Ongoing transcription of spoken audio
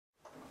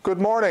Good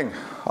morning.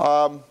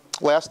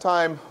 Last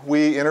time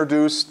we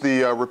introduced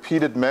the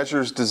repeated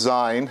measures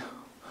design.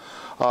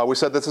 We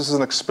said that this is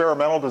an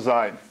experimental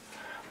design.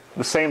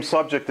 The same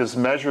subject is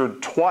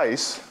measured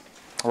twice,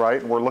 right?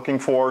 And we're looking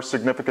for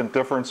significant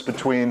difference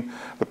between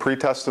the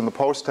pretest and the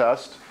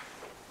post-test.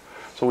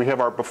 So we have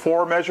our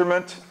before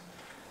measurement,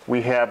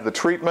 we have the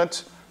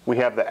treatment, we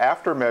have the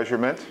after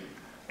measurement,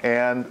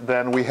 and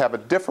then we have a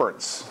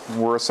difference.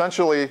 We're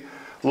essentially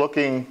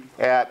looking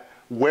at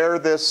where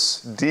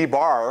this D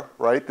bar,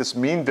 right, this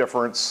mean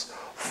difference,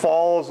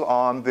 falls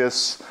on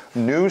this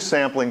new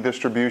sampling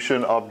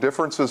distribution of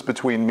differences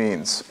between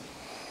means.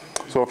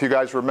 So if you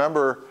guys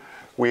remember,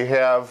 we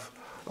have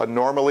a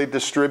normally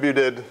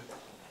distributed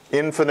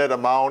infinite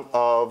amount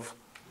of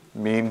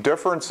mean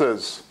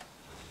differences,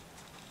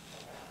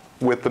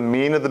 with the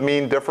mean of the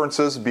mean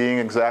differences being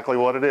exactly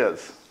what it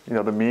is. You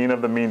know, the mean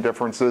of the mean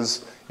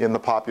differences in the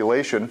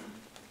population.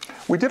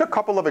 We did a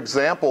couple of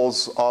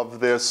examples of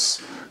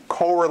this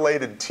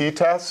correlated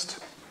t-test,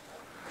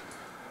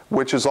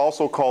 which is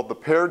also called the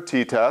paired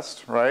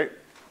t-test, right?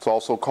 It's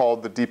also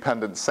called the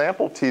dependent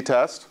sample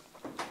t-test.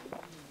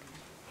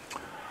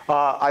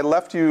 I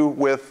left you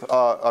with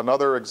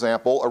another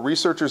example. A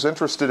researcher's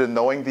interested in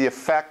knowing the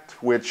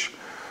effect which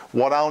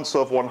 1 ounce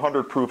of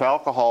 100 proof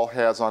alcohol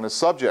has on his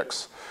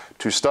subjects.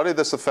 To study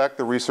this effect,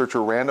 the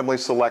researcher randomly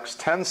selects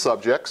 10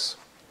 subjects,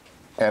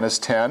 n is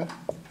 10,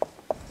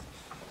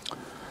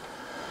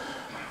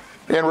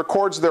 and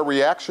records their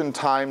reaction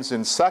times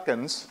in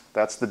seconds,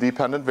 that's the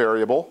dependent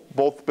variable,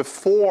 both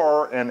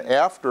before and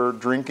after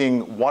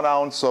drinking 1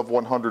 ounce of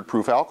 100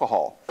 proof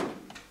alcohol.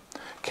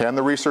 Can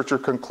the researcher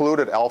conclude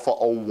at alpha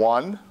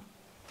 01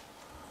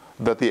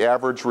 that the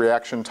average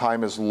reaction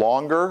time is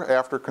longer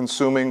after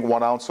consuming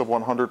 1 ounce of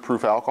 100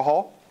 proof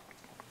alcohol?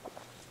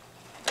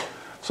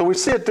 So we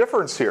see a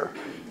difference here.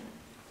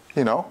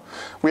 You know,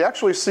 we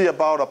actually see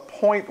about a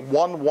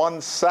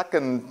 0.11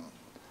 second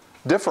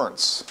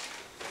difference.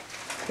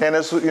 And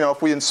as you know,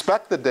 if we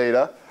inspect the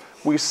data,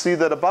 we see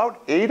that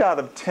about 8 out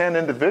of 10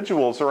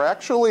 individuals are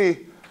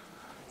actually,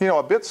 you know,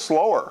 a bit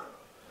slower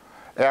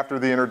after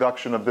the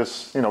introduction of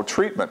this, you know,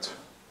 treatment.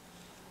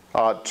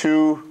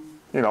 2,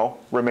 you know,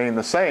 remain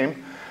the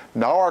same.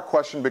 Now our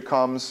question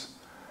becomes,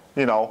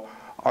 you know,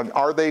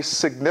 are they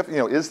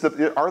significant? You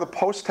know, are the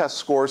post-test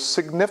scores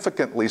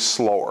significantly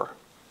slower?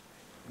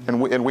 And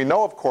we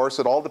know, of course,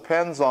 it all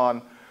depends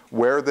on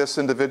where this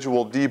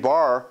individual D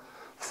bar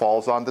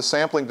falls on the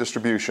sampling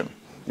distribution.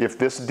 If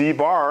this D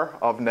bar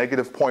of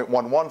negative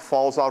 0.11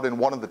 falls out in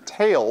one of the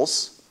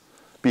tails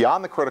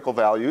beyond the critical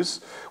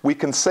values, we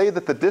can say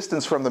that the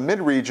distance from the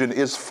mid-region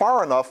is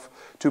far enough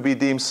to be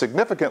deemed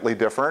significantly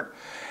different,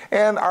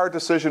 and our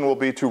decision will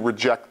be to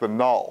reject the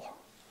null.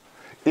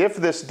 If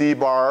this D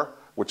bar,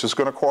 which is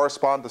going to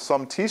correspond to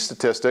some t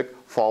statistic,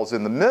 falls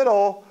in the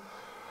middle,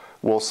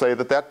 we'll say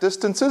that that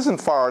distance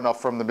isn't far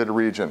enough from the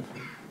mid-region,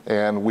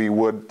 and we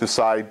would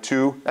decide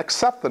to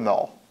accept the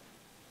null.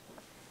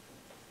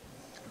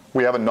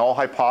 We have a null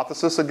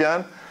hypothesis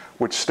again,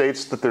 which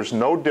states that there's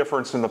no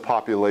difference in the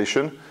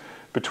population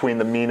between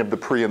the mean of the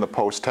pre and the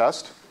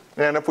post-test.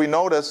 And if we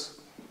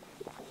notice,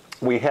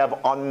 we have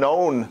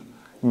unknown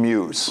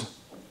mu's.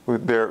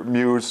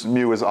 Mu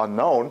is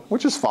unknown,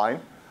 which is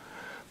fine.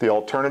 The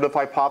alternative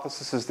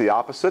hypothesis is the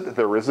opposite.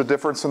 There is a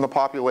difference in the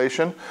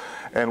population.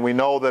 And we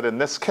know that in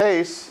this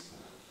case,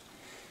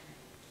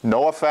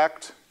 no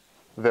effect,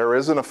 there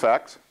is an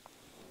effect.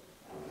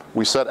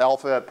 We set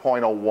alpha at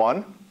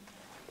 0.01,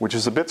 which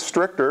is a bit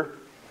stricter.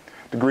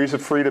 Degrees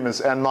of freedom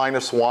is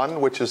n-1,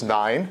 which is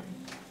 9.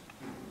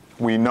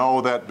 We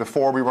know that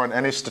before we run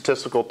any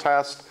statistical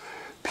test,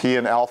 p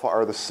and alpha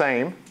are the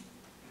same.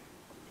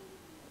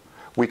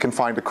 We can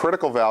find a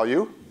critical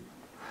value.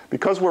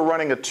 Because we're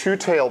running a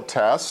two-tailed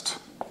test,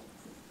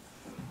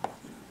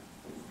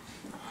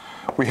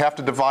 we have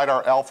to divide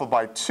our alpha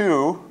by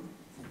 2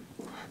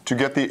 to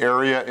get the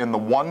area in the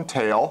one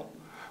tail,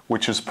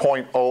 which is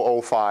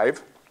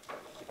 0.005.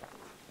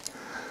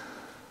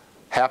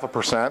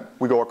 0.5%.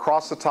 We go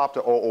across the top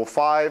to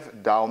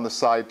 0.005, down the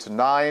side to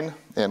 9,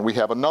 and we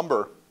have a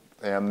number.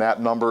 And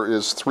that number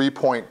is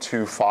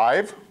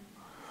 3.25.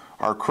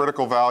 Our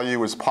critical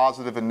value is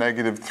positive and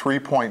negative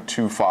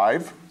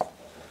 3.25.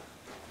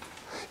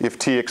 If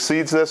t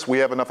exceeds this, we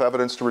have enough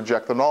evidence to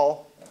reject the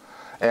null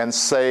and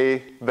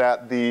say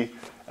that the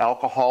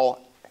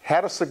alcohol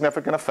had a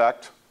significant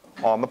effect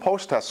on the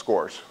post-test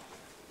scores.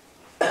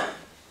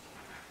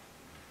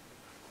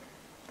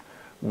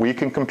 We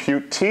can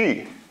compute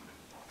t.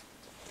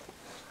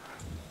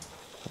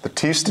 The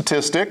t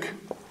statistic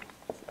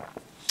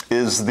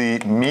is the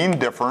mean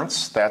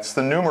difference, that's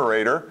the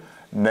numerator,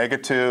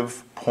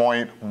 negative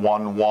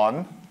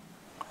 0.11,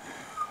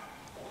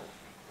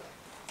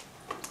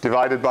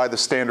 divided by the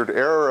standard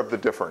error of the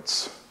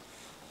difference,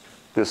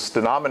 this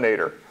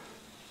denominator.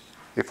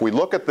 If we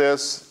look at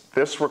this,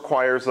 this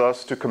requires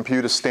us to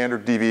compute a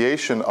standard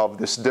deviation of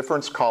this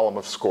difference column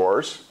of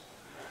scores.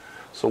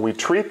 So we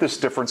treat this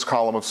difference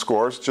column of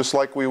scores just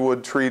like we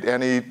would treat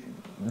any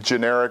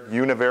generic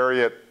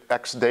univariate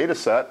X data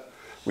set.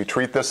 We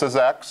treat this as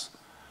X.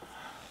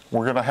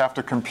 we're going to have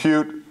to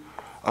compute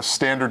a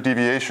standard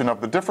deviation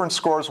of the difference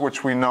scores,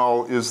 which we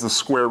know is the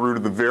square root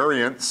of the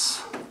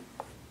variance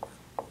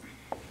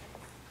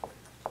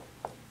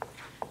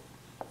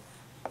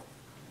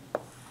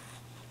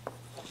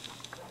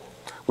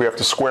we have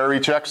to square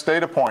each x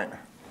data point.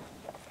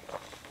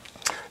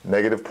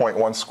 Negative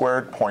 0.1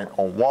 squared,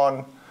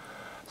 0.01,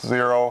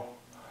 0,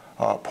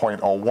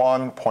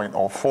 0.01,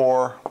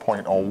 0.04,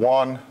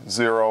 0.01,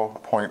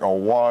 0,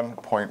 0.01,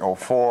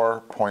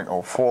 0.04,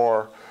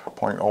 0.04,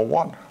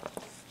 0.01.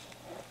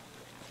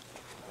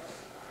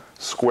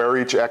 Square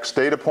each x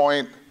data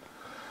point,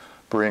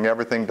 bring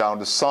everything down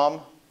to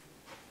sum.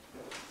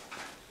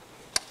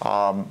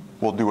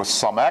 We'll do a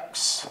sum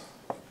x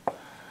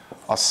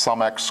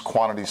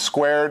quantity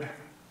squared,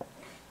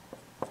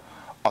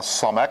 a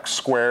sum x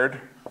squared,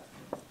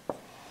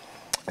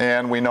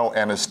 and we know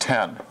n is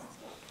 10.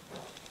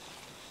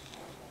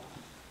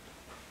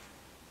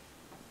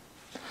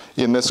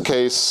 In this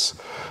case,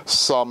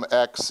 sum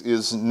x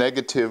is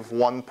negative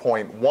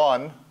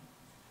 1.1.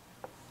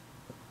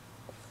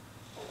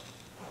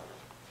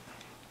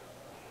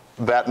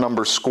 That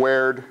number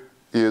squared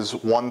is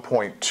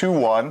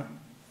 1.21.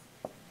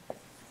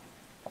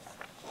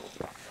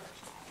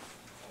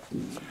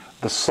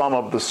 The sum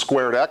of the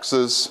squared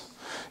x's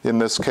in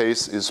this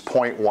case is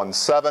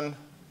 0.17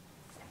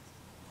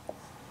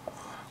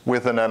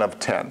 with an n of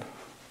 10.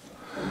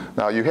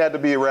 Now you had to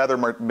be rather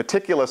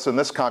meticulous in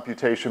this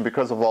computation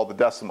because of all the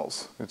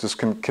decimals. It just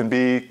can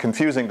be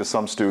confusing to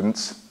some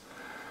students.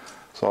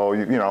 So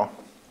you know.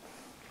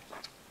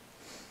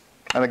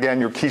 And again,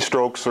 your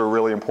keystrokes are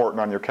really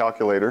important on your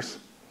calculators.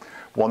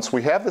 Once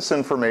we have this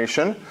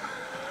information,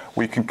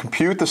 we can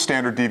compute the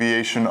standard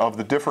deviation of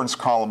the difference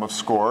column of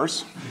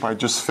scores by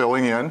just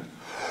filling in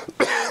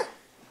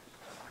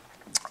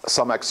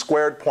sum x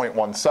squared,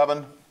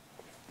 0.17,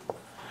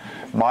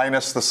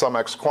 minus the sum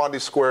x quantity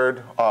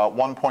squared,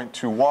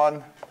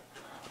 1.21,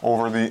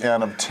 over the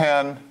n of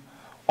 10,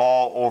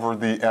 all over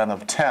the n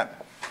of 10.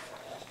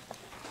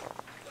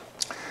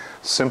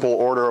 Simple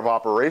order of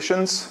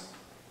operations.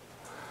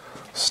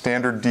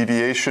 Standard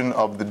deviation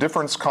of the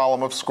difference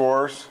column of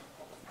scores.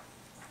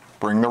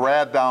 Bring the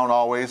rad down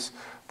always.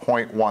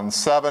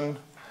 0.17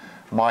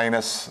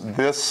 minus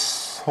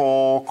this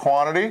whole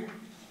quantity.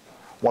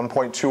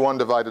 1.21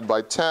 divided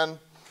by 10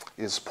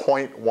 is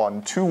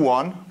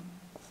 0.121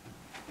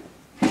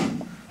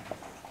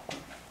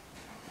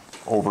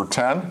 over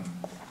 10.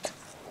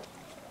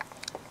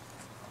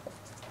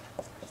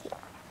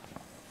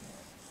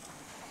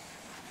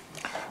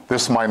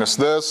 This minus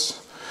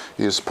this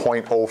is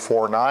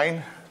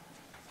 0.049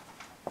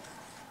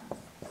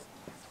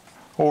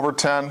 over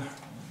 10.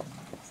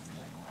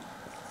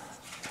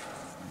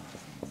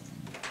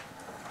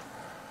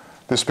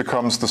 This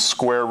becomes the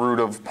square root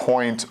of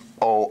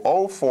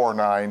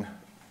 0.0049.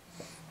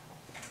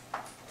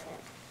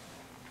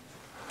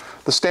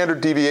 The standard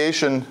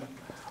deviation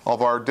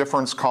of our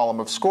difference column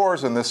of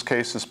scores in this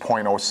case is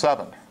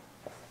 0.07.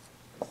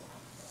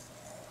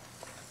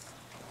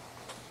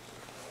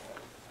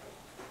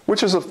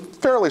 Which is a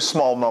fairly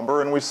small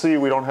number, and we see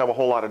we don't have a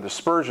whole lot of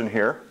dispersion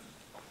here.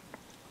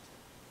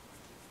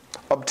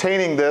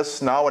 Obtaining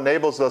this now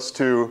enables us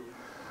to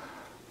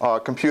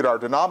compute our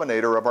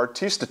denominator of our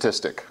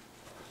t-statistic.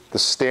 The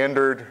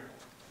standard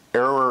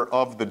error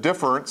of the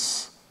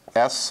difference,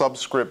 S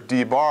subscript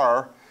d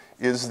bar,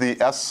 is the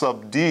S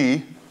sub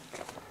d,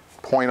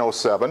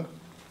 0.07,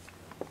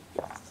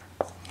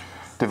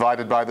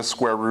 divided by the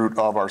square root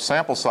of our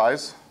sample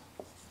size.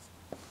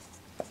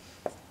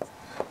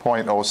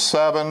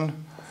 0.07,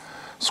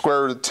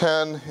 square root of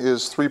 10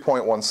 is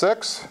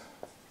 3.16.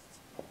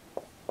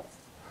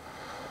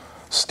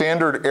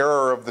 Standard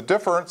error of the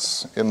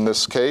difference, in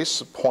this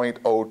case,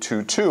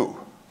 0.022.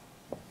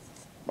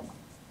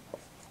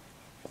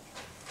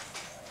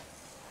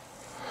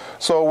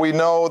 So we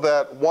know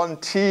that 1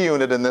 t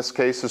unit in this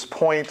case is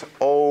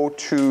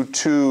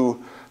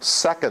 0.022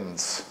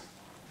 seconds.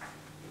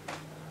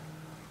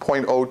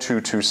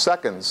 0.022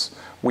 seconds.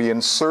 We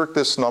insert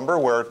this number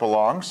where it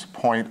belongs,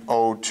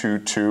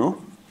 0.022.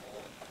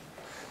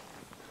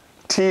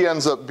 T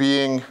ends up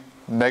being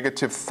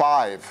negative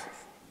 5.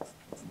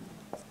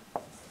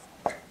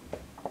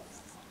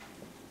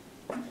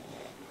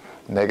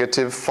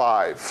 Negative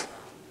 5.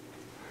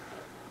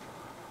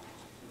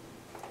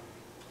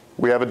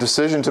 We have a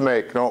decision to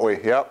make, don't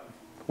we? Yep.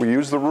 We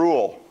use the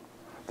rule.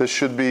 This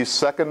should be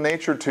second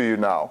nature to you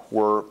now.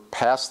 We're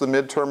past the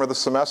midterm of the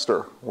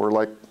semester. We're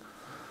like,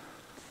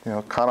 you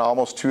know, kind of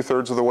almost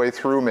 2/3 of the way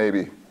through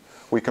maybe.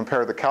 We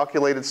compare the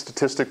calculated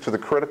statistic to the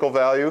critical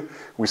value.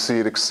 We see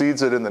it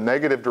exceeds it in the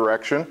negative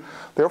direction.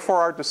 Therefore,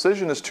 our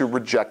decision is to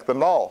reject the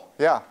null.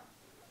 Yeah.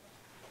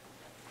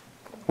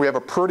 We have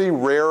a pretty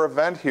rare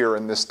event here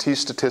in this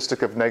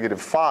t-statistic of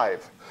negative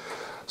 5.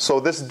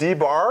 So this d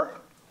bar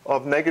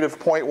of negative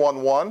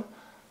 0.11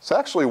 is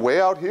actually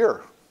way out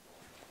here.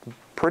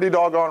 Pretty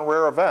doggone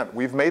rare event.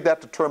 We've made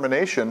that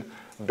determination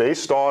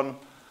based on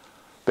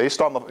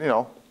the, you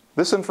know,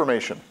 this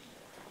information.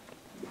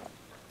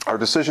 Our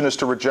decision is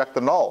to reject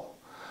the null.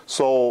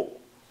 So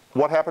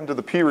what happened to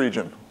the p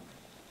region?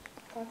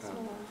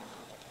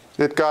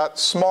 It got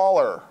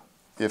smaller.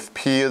 If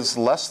p is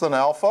less than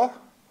alpha,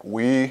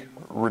 we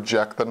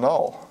reject the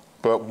null.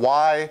 But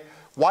why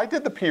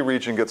did the p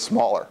region get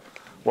smaller?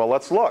 Well,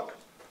 let's look.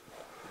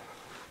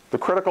 The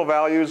critical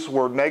values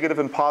were negative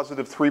and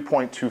positive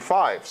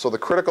 3.25. So the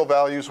critical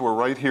values were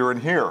right here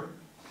and here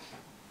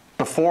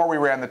before we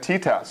ran the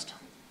t-test.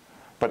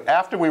 But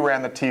after we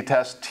ran the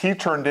t-test, t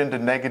turned into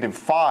negative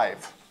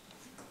 5.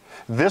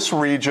 This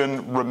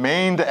region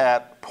remained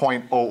at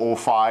 0.005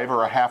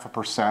 or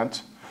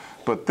 0.5%,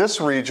 but this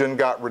region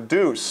got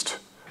reduced.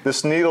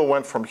 This needle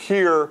went from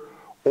here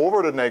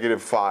over to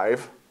negative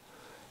 5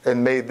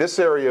 and made this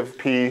area of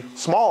p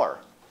smaller,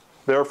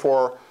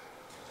 therefore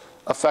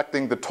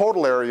affecting the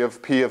total area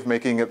of p of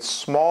making it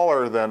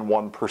smaller than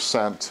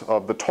 1%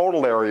 of the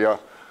total area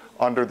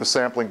under the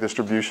sampling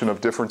distribution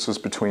of differences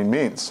between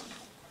means.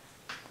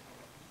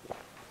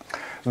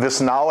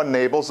 This now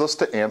enables us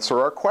to answer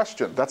our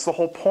question. That's the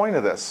whole point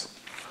of this.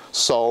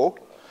 So,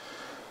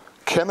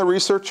 can the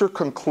researcher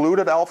conclude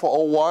at alpha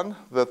 01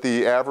 that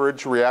the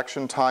average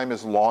reaction time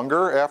is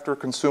longer after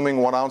consuming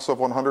 1 ounce of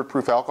 100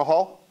 proof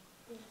alcohol?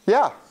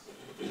 Yeah.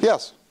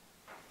 Yes.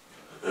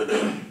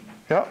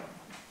 Yeah.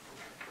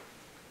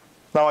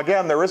 Now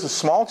again, there is a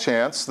small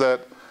chance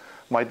that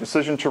my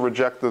decision to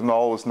reject the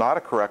null was not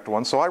a correct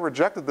one, so I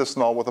rejected this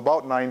null with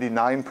about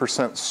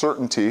 99%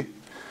 certainty,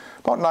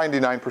 about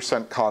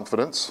 99%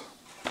 confidence.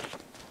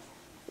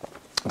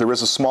 There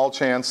is a small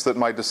chance that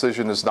my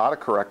decision is not a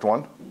correct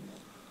one.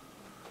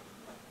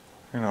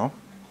 You know,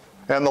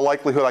 and the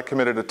likelihood I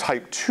committed a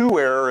type 2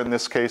 error in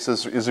this case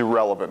is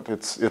irrelevant.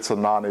 It's a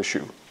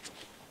non-issue.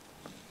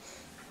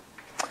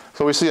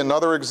 So we see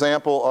another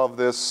example of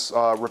this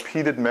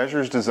repeated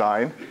measures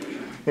design.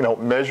 You know,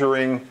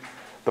 measuring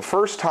the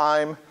first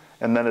time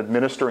and then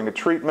administering a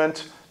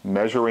treatment,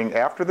 measuring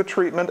after the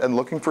treatment and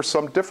looking for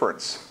some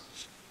difference.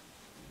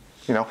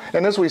 You know,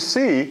 and as we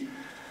see,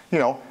 you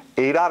know,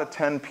 8 out of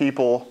 10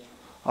 people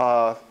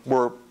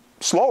were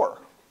slower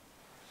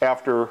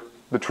after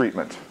the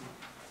treatment.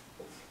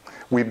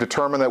 We've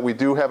determined that we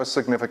do have a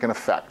significant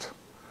effect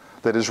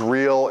that is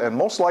real and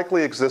most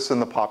likely exists in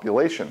the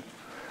population.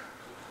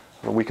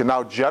 We can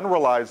now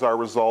generalize our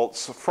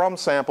results from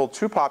sample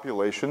to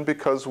population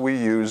because we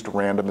used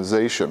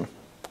randomization.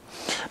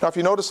 Now, if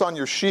you notice on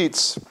your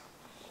sheets,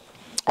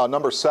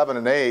 number 7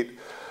 and 8,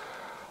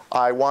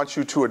 I want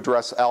you to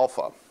address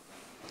alpha.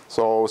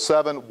 So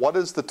 7, what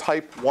is the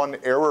type 1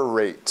 error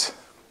rate?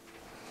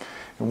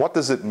 And what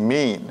does it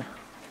mean?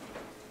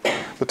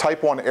 The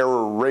type 1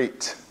 error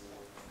rate.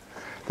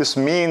 This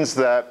means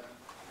that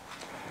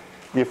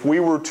if we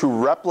were to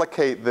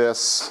replicate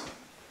this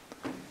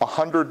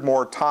 100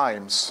 more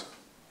times,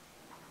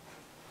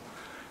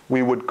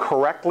 we would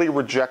correctly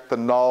reject the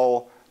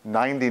null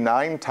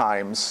 99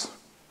 times,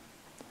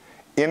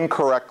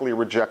 incorrectly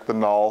reject the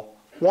null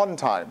 1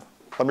 time.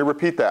 Let me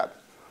repeat that.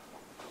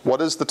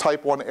 What is the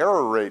type 1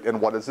 error rate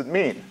and what does it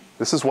mean?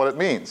 This is what it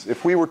means.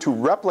 If we were to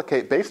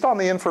replicate, based on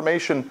the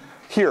information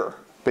here,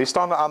 based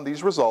on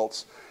these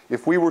results,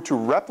 if we were to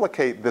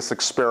replicate this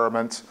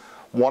experiment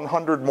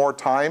 100 more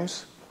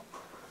times,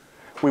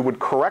 we would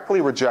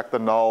correctly reject the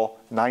null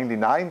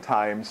 99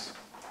 times,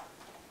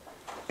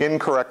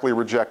 incorrectly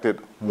reject it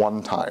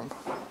 1 time.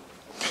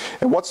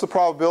 And what's the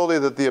probability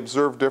that the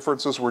observed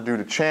differences were due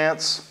to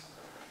chance?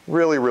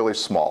 Really, really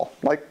small,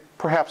 like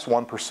perhaps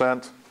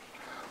 1%.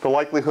 The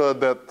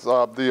likelihood that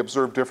the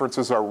observed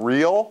differences are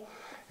real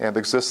and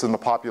exist in the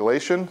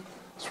population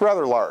is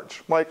rather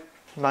large, like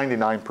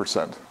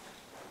 99%.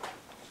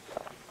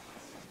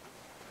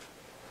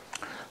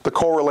 The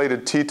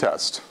correlated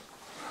t-test,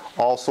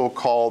 also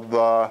called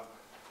the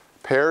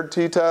paired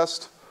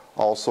t-test,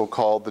 also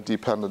called the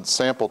dependent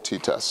sample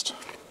t-test.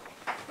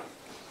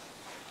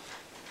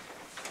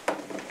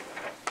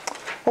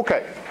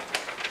 Okay.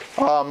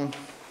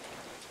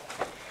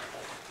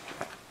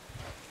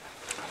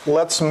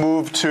 Let's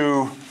move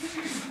to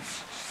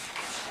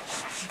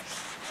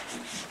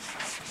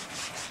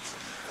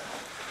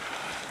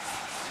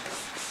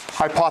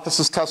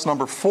hypothesis test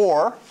number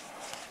 4.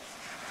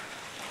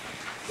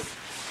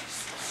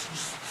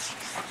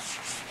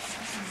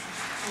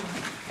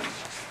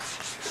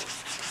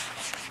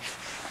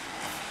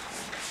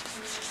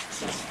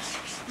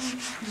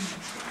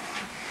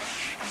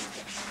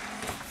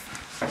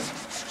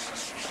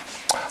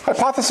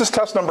 Hypothesis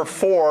test number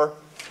 4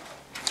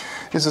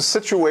 is a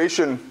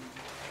situation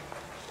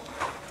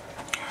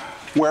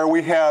where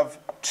we have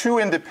 2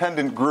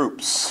 independent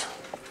groups.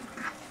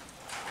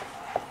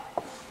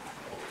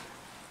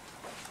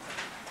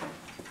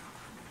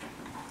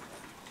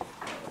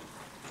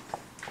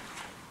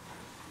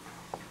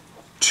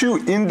 Two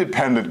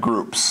independent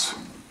groups.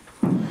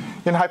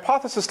 In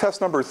hypothesis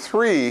test number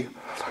 3,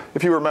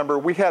 if you remember,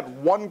 we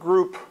had one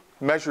group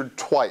measured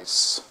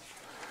twice.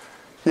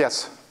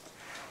 Yes?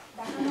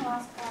 Back on the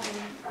last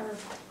or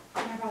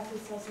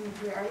hypothesis test number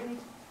 3, are you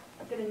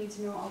going to need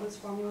to know all those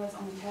formulas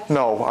on the test?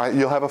 No,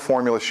 you'll have a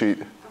formula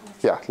sheet. Okay.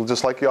 Yeah,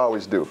 just like you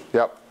always do.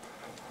 Yep.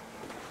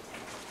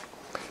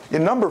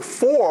 In number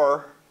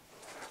 4,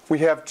 we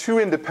have two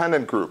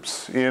independent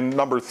groups. In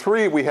number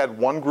 3, we had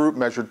one group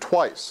measured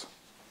twice,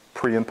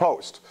 pre and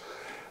post.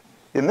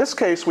 In this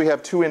case, we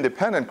have two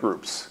independent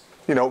groups,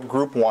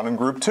 group 1 and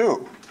group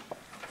 2.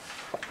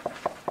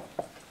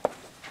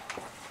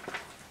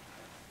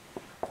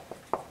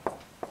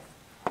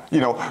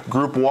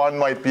 Group 1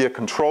 might be a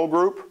control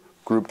group.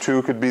 Group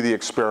 2 could be the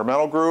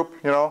experimental group,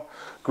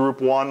 Group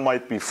 1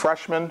 might be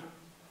freshmen.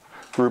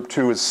 Group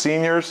 2 is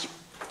seniors.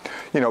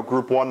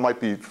 Group 1 might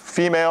be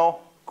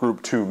female.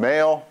 Group 2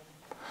 male.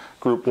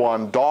 Group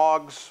 1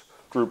 dogs.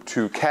 Group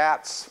 2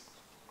 cats.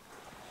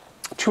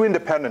 Two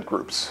independent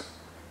groups.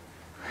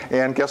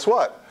 And guess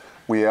what?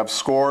 We have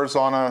scores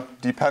on a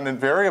dependent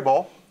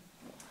variable.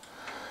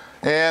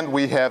 And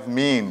we have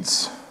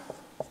means.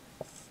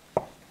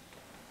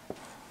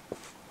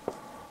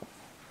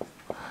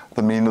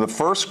 The mean of the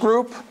first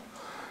group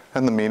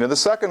and the mean of the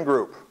second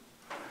group.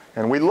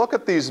 And we look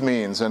at these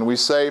means and we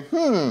say,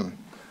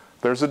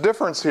 there's a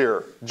difference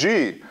here.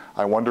 Gee,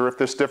 I wonder if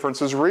this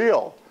difference is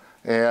real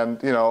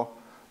and,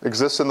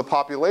 exists in the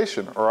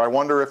population. Or I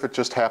wonder if it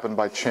just happened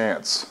by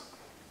chance.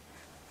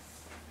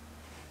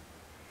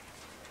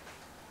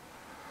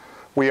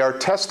 We are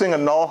testing a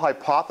null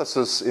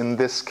hypothesis in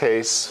this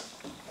case,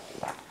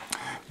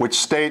 which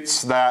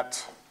states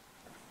that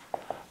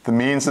the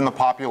means in the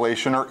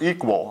population are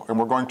equal. And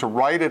we're going to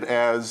write it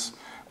as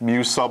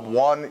mu sub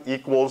 1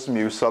 equals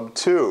mu sub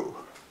 2.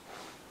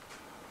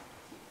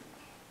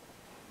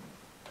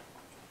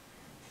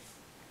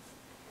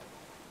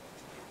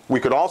 We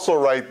could also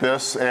write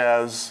this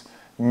as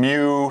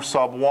mu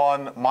sub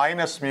 1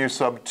 minus mu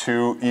sub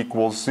 2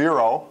 equals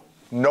 0.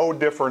 No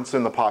difference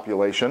in the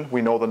population.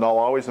 We know the null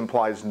always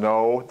implies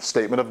no,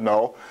 statement of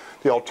no.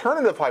 The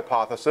alternative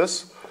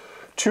hypothesis,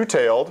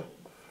 two-tailed,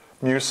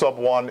 mu sub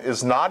 1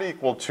 is not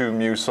equal to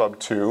mu sub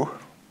 2.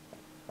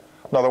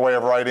 Another way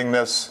of writing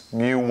this,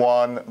 mu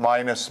 1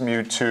 minus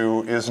mu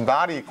 2 is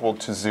not equal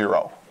to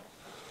 0.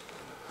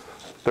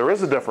 There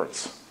is a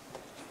difference.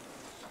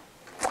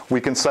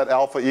 We can set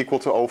alpha equal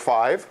to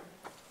 0.5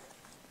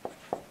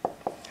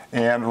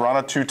 and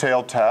run a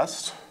two-tailed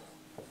test.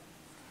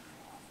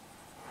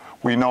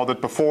 We know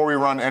that before we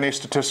run any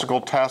statistical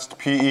test,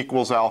 p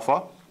equals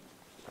alpha.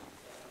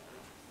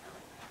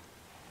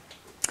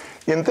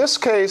 In this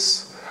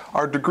case,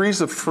 our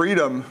degrees of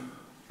freedom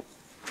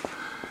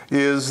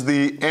is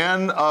the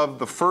n of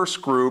the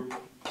first group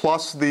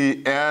plus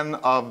the n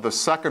of the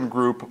second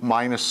group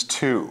minus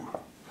 2.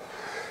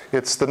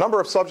 It's the number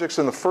of subjects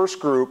in the first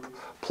group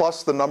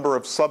plus the number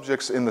of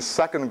subjects in the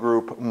second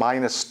group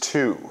minus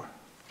 2.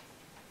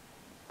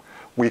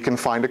 We can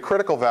find a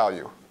critical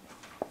value,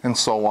 and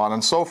so on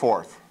and so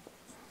forth.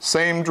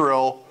 Same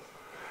drill,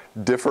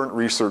 different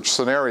research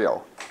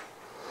scenario.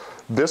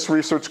 This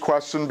research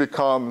question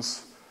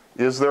becomes,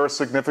 is there a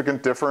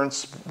significant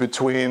difference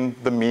between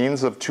the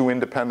means of two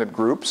independent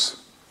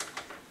groups?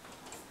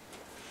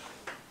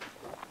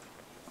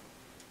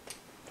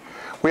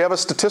 We have a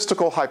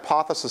statistical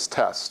hypothesis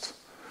test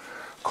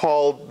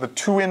called the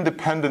two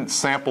independent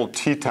sample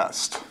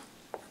t-test.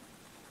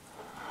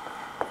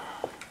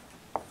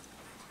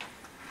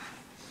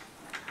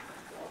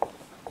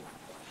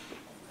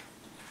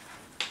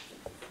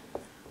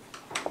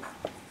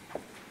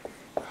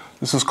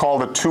 This is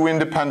called a two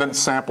independent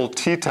sample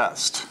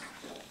t-test,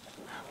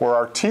 where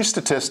our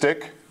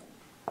t-statistic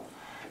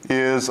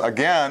is,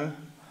 again,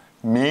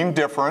 mean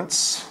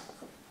difference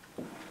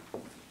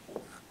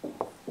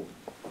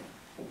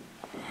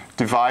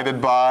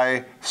divided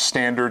by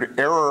standard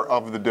error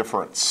of the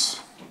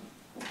difference.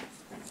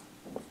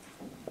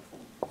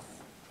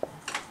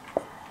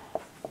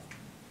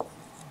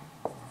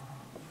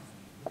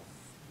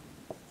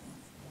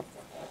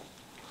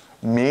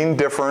 Mean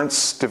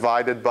difference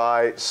divided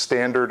by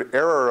standard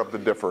error of the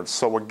difference.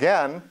 So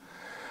again,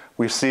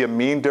 we see a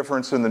mean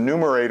difference in the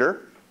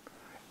numerator,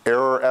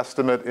 error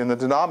estimate in the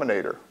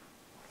denominator.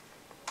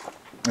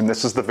 And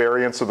this is the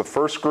variance of the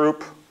first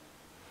group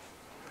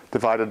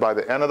divided by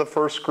the n of the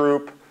first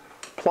group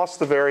plus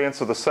the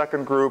variance of the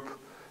second group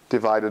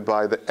divided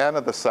by the n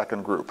of the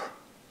second group.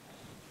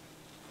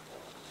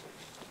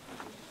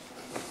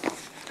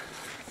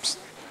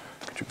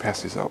 Could you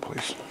pass these out,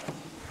 please?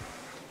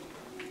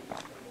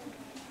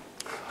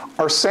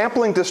 Our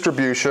sampling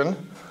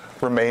distribution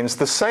remains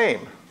the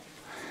same.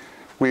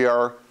 We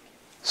are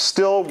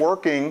still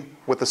working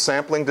with the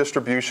sampling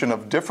distribution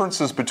of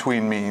differences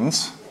between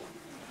means,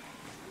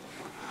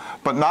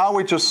 but now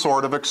we just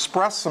sort of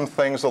express some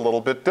things a little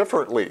bit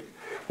differently.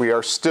 We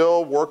are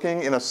still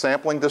working in a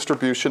sampling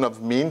distribution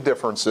of mean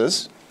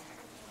differences,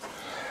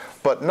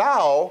 but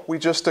now we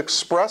just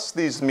express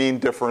these mean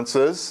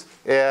differences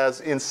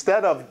as,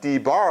 instead of d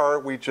bar,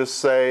 we just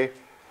say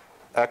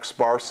x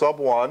bar sub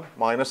 1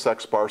 minus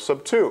x bar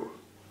sub 2.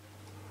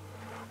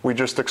 We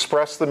just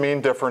express the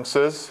mean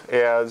differences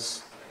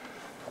as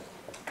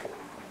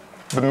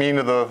the mean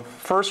of the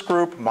first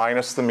group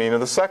minus the mean of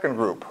the second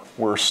group.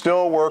 We're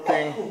still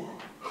working,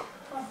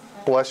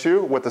 bless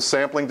you, with the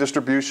sampling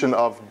distribution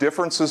of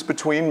differences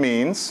between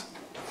means,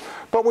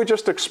 but we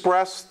just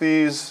express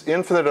these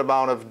infinite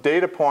amount of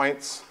data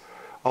points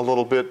a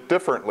little bit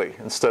differently.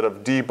 Instead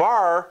of d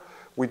bar,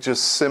 we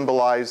just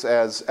symbolize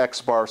as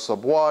x bar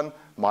sub 1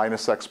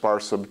 minus x bar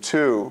sub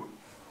 2.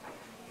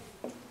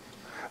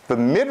 The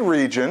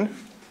mid-region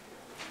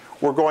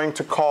we're going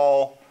to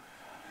call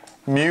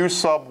mu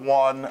sub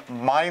 1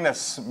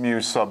 minus mu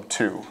sub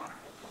 2.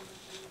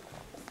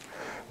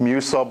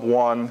 Mu sub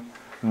 1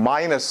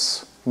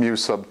 minus mu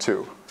sub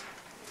 2.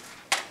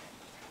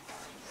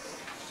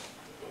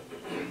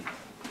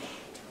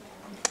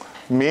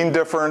 Mean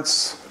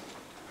difference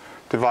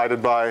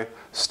divided by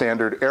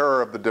standard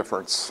error of the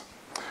difference.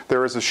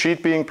 There is a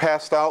sheet being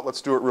passed out.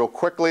 Let's do it real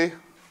quickly.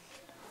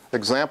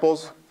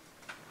 Examples.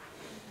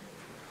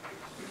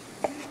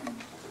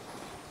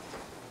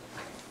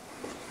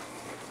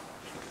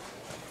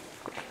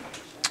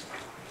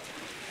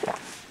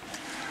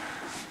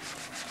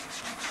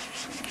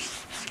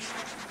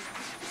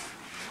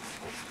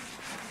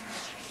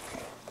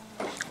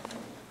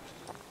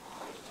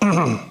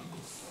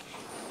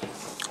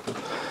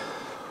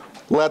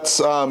 Let's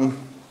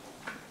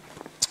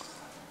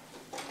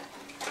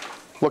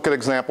look at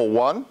example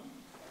 1.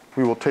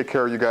 We will take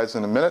care of you guys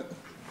in a minute.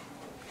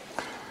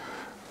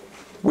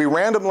 We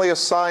randomly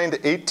assigned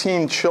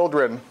 18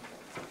 children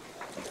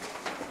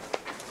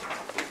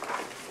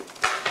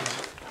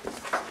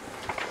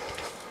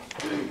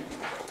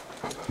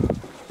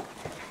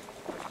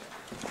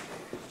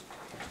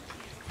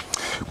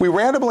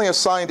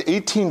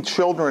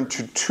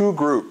to two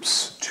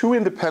groups, two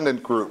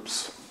independent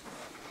groups,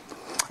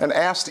 and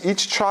asked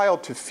each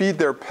child to feed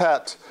their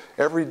pet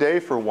every day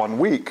for 1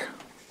 week.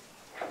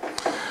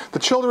 The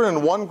children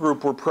in one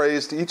group were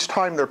praised each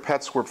time their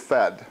pets were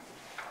fed.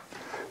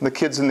 And the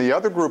kids in the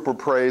other group were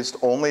praised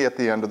only at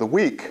the end of the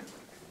week.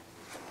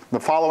 The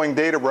following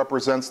data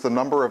represents the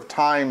number of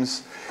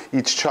times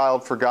each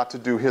child forgot to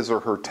do his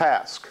or her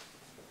task.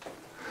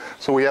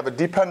 So we have a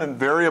dependent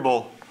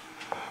variable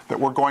that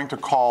we're going to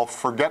call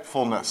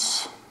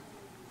forgetfulness.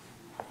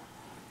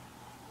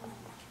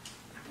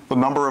 The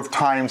number of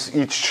times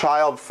each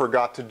child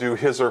forgot to do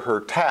his or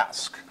her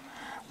task.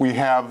 We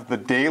have the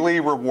daily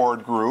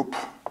reward group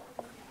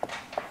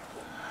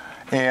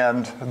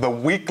and the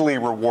weekly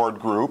reward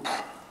group.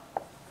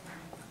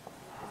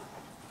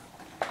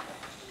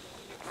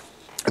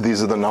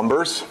 These are the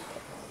numbers.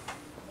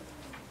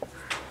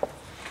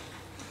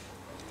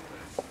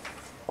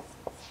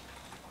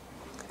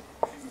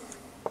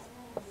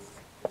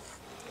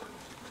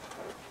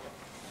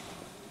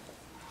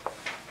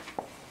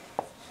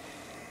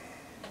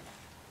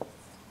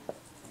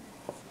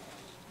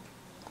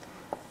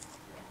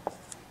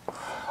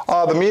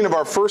 The mean of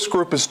our first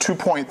group is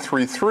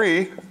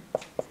 2.33.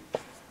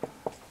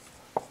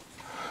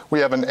 We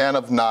have an n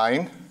of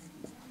 9.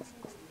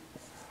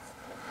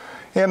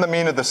 And the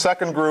mean of the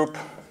second group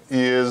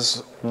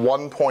is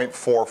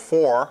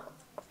 1.44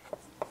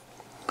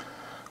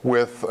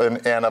 with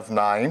an n of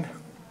 9.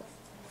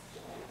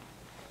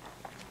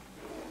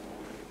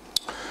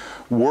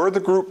 Were the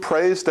group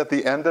praised at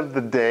the end of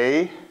the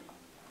day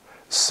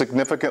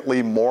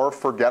significantly more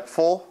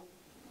forgetful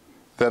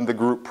than the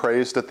group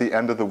praised at the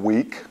end of the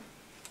week?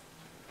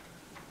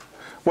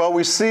 Well,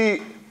 we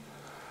see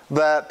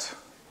that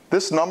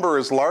this number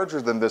is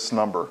larger than this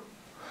number.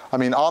 I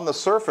mean, on the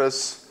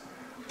surface,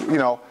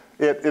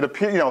 it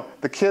appears,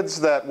 the kids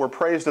that were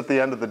praised at the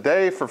end of the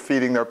day for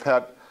feeding their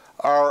pet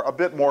are a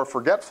bit more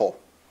forgetful.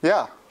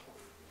 Yeah,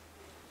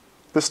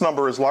 this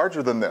number is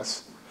larger than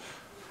this.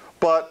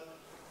 But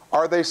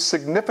are they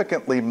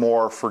significantly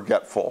more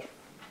forgetful?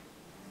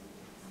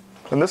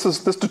 And this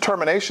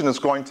determination is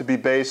going to be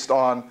based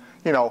on,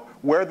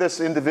 where this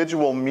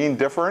individual mean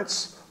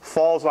difference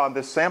falls on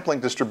this sampling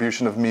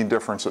distribution of mean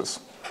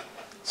differences.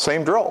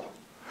 Same drill.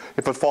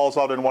 If it falls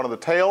out in one of the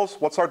tails,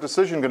 what's our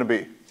decision going to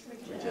be?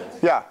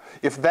 Yeah.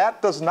 If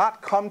that does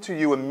not come to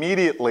you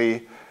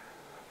immediately,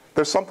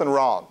 there's something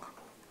wrong.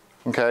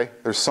 Okay?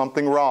 There's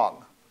something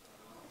wrong.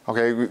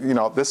 Okay?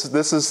 This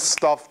is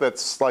stuff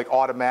that's like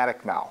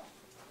automatic now.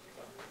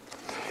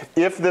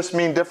 If this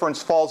mean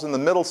difference falls in the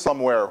middle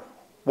somewhere,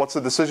 what's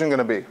the decision going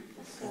to be?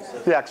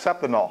 Yeah,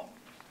 accept the null.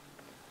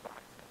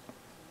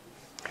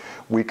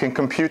 We can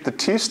compute the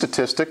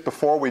t-statistic.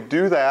 Before we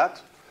do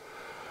that,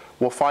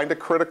 we'll find a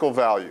critical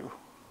value.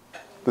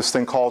 This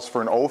thing calls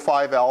for an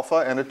O5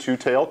 alpha and a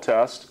two-tailed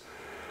test.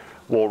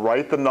 We'll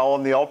write the null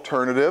in the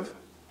alternative.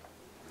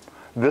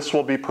 This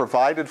will be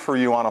provided for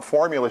you on a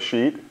formula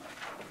sheet.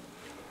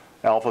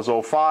 Alpha is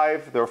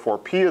 0.5, therefore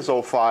P is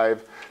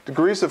 0.5.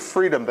 Degrees of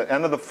freedom, the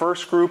n of the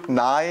first group,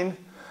 9,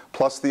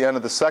 plus the n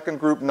of the second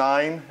group,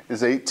 9,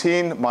 is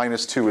 18,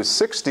 minus 2 is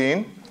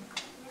 16.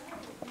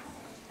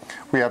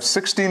 We have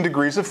 16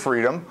 degrees of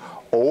freedom,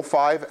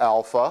 0.5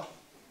 alpha.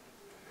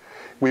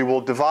 We will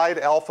divide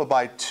alpha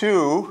by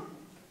 2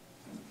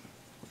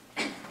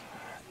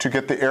 to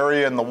get the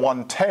area in the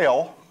one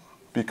tail,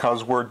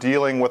 because we're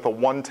dealing with a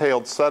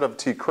one-tailed set of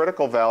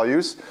t-critical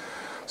values.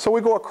 So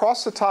we go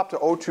across the top to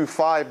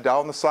 0.25,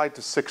 down the side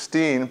to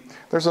 16.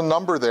 There's a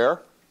number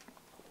there,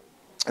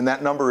 and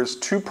that number is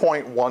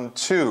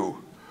 2.12,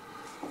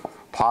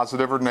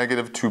 positive or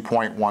negative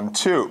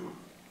 2.12.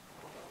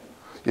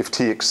 If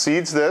t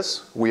exceeds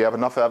this, we have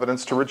enough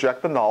evidence to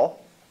reject the null.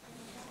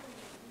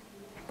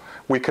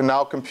 We can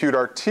now compute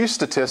our t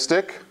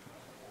statistic.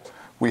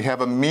 We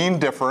have a mean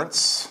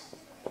difference,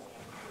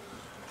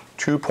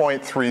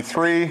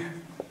 2.33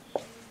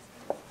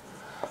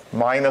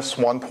 minus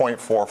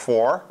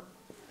 1.44,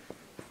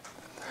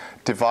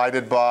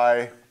 divided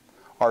by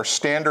our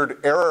standard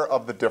error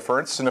of the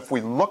difference. And if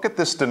we look at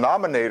this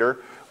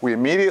denominator, we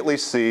immediately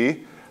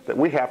see that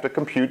we have to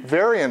compute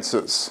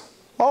variances.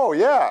 Oh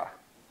yeah.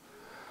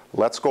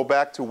 Let's go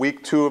back to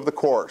week 2 of the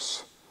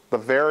course. The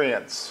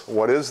variance,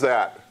 what is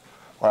that?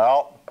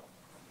 Well,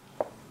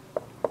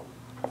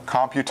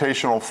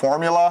 computational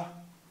formula.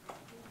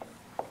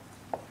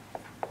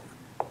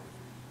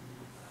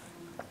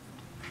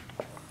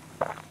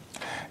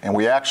 And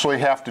we actually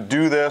have to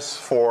do this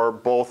for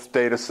both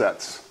data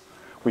sets.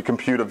 We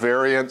compute a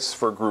variance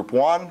for group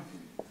 1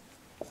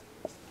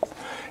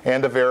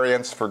 and a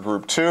variance for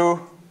group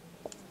 2.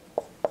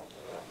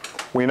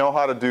 We know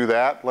how to do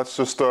that. Let's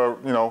just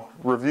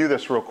review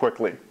this real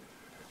quickly.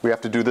 We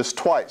have to do this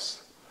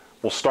twice.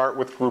 We'll start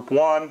with group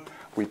 1.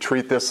 We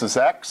treat this as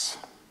x.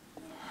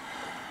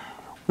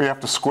 We have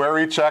to square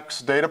each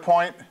x data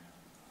point.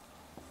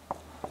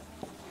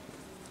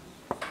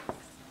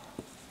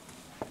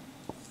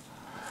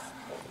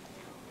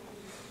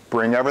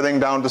 Bring everything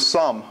down to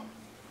sum.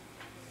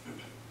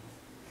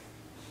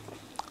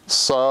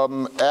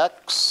 Sum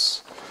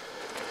x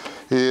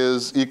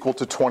is equal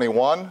to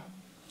 21.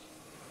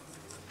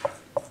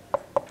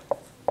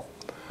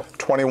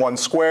 21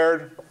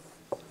 squared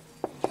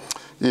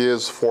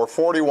is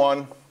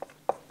 441.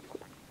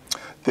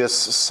 This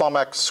sum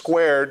x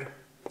squared,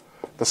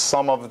 the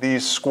sum of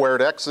these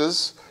squared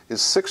x's,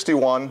 is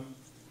 61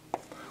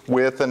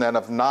 with an n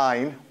of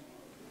 9.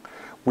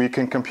 We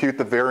can compute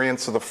the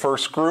variance of the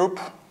first group.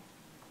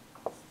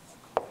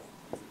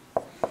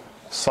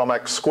 Sum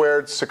x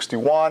squared,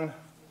 61,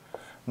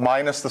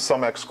 minus the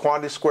sum x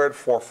quantity squared,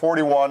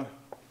 441,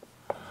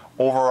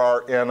 over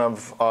our n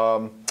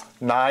of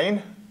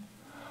 9,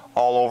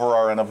 all over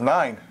our n of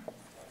 9.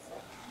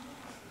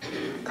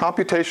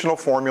 Computational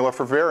formula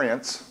for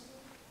variance.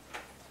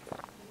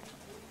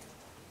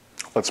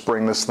 Let's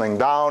bring this thing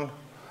down.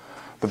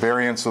 The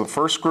variance of the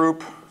first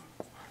group,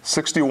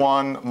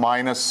 61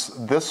 minus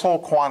this whole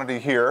quantity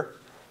here.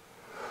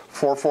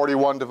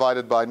 441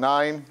 divided by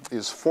 9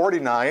 is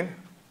 49,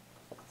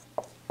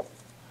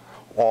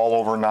 all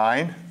over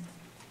 9.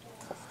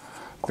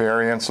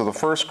 Variance of the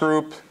first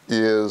group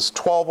is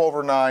 12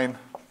 over 9.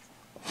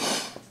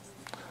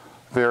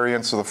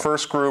 Variance of the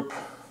first group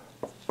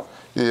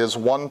is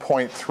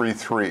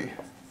 1.33.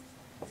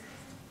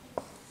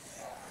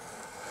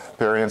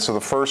 Variance of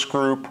the first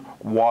group,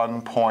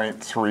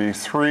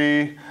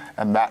 1.33,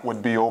 and that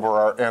would be over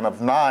our n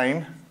of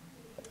 9,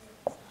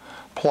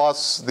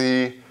 plus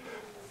the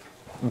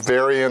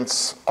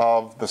variance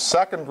of the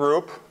second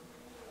group.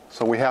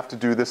 So we have to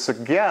do this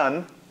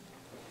again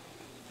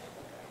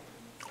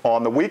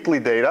on the weekly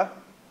data.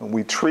 And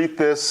we treat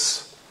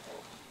this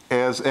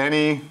as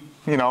any,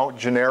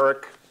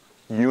 generic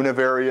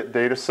univariate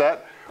data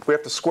set. We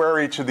have to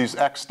square each of these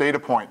x data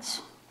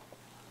points.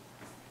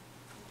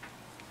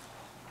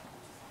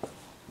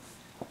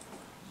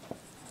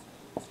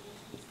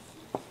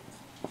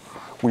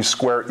 We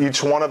square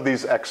each one of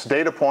these x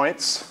data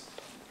points.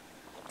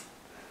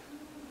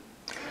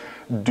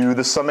 Do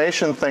the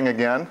summation thing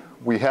again.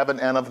 We have an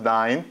n of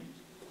 9.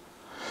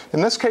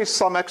 In this case,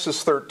 sum x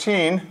is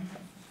 13.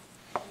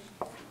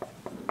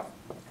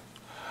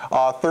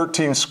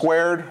 13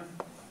 squared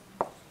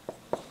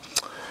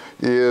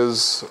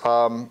is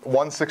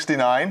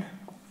 169.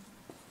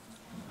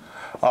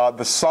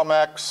 The sum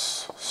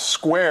x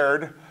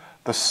squared,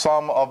 the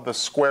sum of the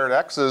squared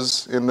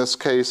x's in this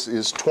case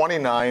is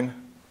 29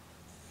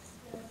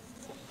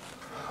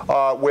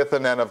 with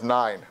an n of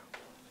 9.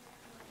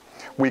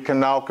 We can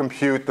now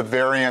compute the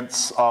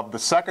variance of the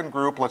second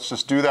group. Let's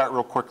just do that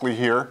real quickly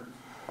here.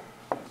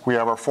 We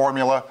have our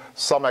formula,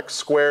 sum x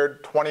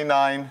squared,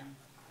 29,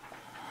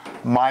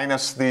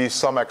 minus the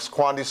sum x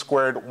quantity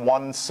squared,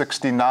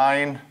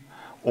 169,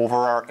 over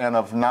our n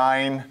of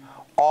 9,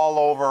 all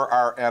over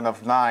our n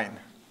of 9.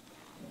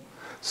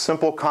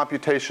 Simple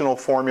computational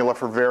formula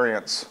for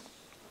variance.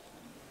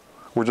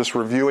 We're just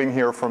reviewing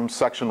here from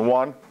section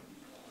 1.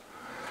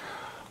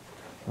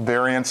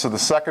 Variance of the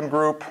second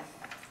group,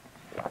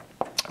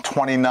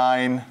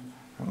 29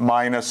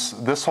 minus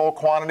this whole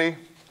quantity,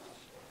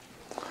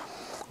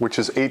 which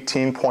is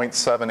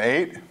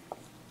 18.78,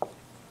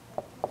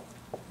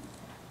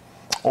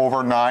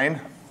 over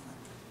 9.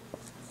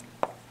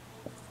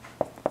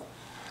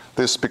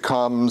 This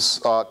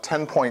becomes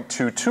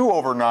 10.22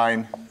 over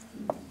 9.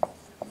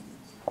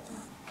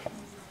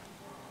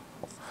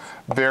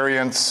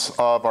 Variance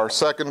of our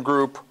second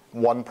group,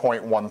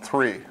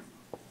 1.13.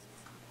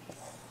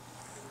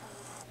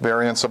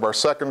 Variance of our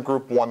second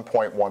group,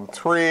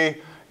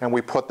 1.13, and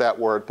we put that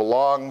where it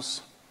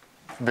belongs.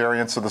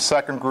 Variance of the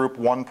second group,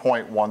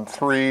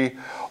 1.13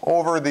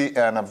 over the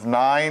n of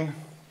 9.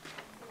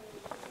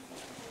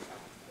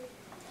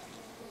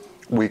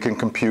 We can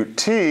compute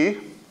t.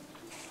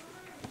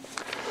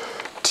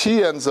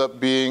 t ends up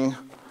being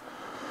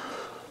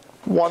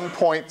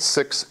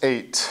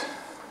 1.68.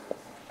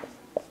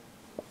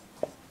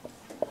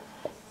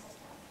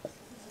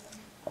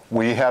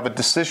 We have a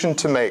decision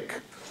to make.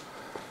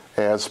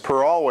 As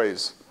per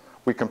always,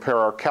 we compare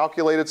our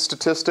calculated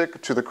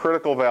statistic to the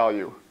critical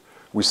value.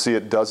 We see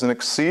it doesn't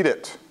exceed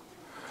it.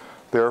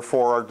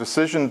 Therefore, our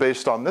decision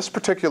based on this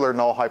particular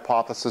null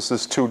hypothesis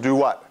is to do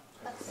what?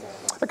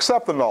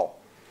 Accept the null.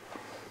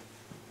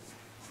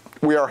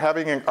 We are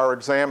having our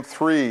exam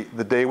 3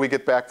 the day we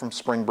get back from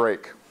spring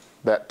break,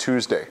 that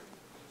Tuesday.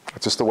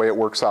 That's just the way it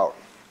works out.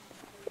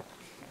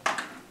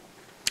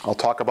 I'll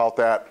talk about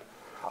that.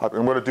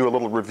 I'm going to do a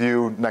little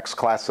review next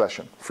class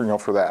session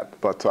for that.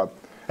 But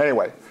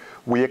anyway,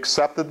 we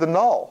accepted the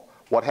null.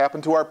 What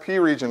happened to our p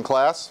region,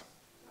 class?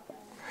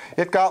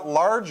 It got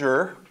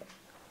larger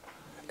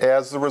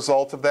as the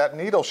result of that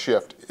needle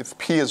shift. If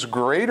p is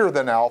greater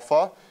than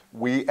alpha,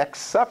 we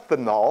accept the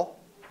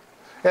null.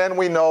 And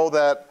we know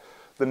that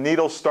the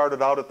needle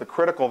started out at the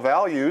critical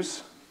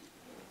values,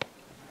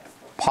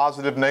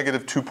 positive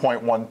negative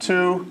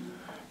 2.12.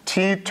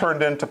 T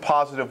turned into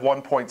positive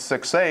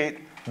 1.68.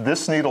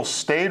 This needle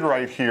stayed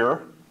right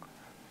here.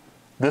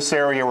 This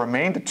area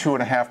remained at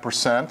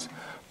 2.5%.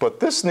 But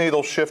this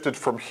needle shifted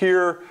from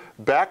here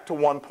back to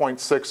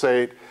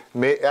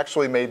 1.68,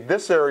 actually made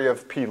this area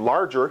of P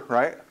larger,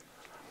 right?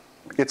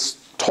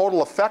 Its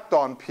total effect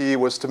on P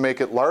was to make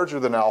it larger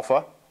than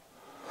alpha.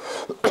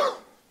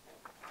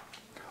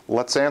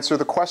 Let's answer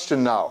the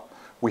question now.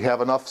 We have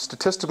enough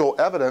statistical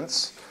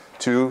evidence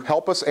to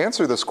help us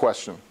answer this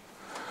question.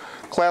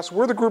 Class,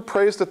 were the group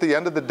praised at the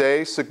end of the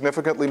day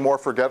significantly more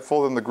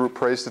forgetful than the group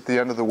praised at the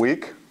end of the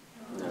week?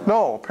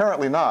 No,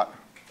 apparently not.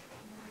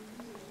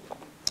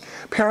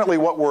 Apparently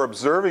what we're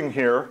observing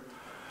here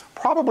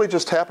probably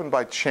just happened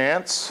by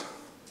chance.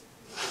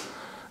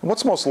 And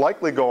what's most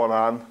likely going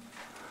on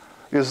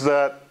is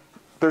that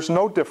there's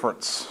no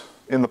difference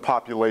in the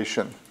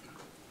population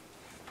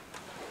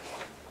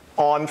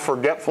on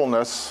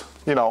forgetfulness,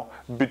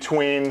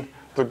 between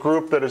the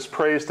group that is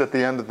praised at the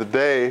end of the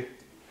day,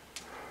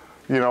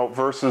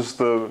 versus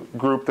the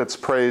group that's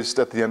praised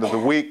at the end of the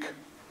week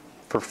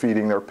for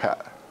feeding their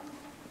pet.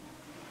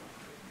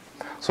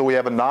 So we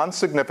have a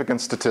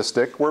non-significant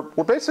statistic. We're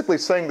basically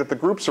saying that the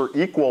groups are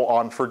equal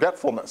on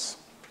forgetfulness.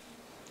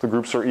 The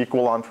groups are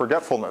equal on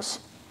forgetfulness.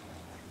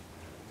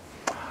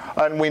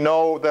 And we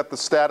know that the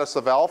status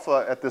of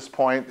alpha at this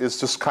point is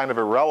just kind of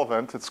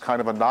irrelevant. It's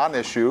kind of a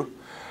non-issue.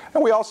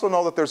 And we also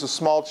know that there's a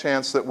small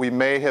chance that we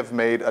may have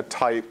made a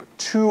type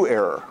 2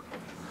 error.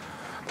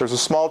 There's a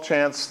small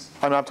chance,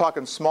 and I'm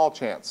talking small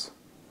chance,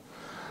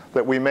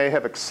 that we may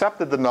have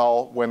accepted the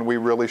null when we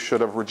really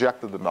should have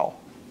rejected the null.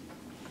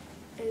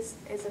 Is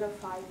it a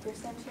 5%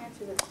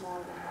 chance or is it smaller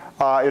than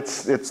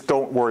that? It's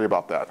don't worry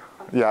about that.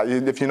 Yeah,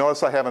 if you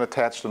notice I haven't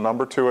attached a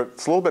number to it,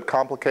 it's a little bit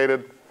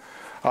complicated.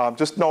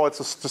 Just know it's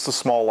just a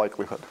small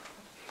likelihood.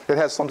 It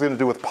has something to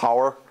do with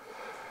power.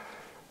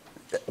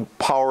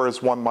 Power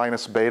is 1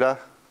 minus beta.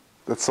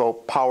 So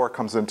power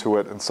comes into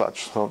it and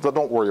such. So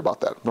don't worry about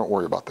that. Don't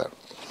worry about that.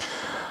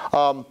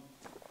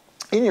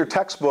 In your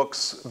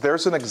textbooks,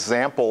 there's an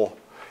example.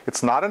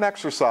 It's not an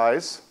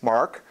exercise,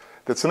 Mark.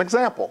 It's an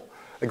example.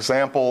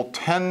 Example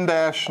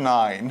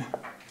 10-9.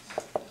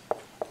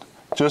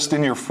 Just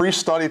in your free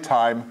study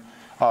time,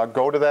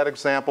 go to that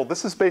example.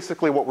 This is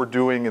basically what we're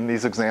doing in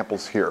these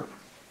examples here.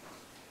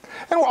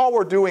 And all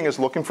we're doing is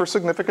looking for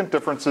significant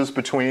differences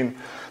between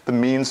the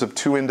means of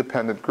 2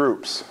 independent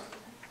groups.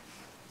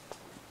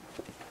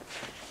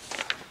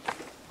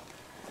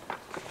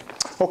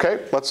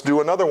 Okay, let's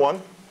do another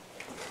one.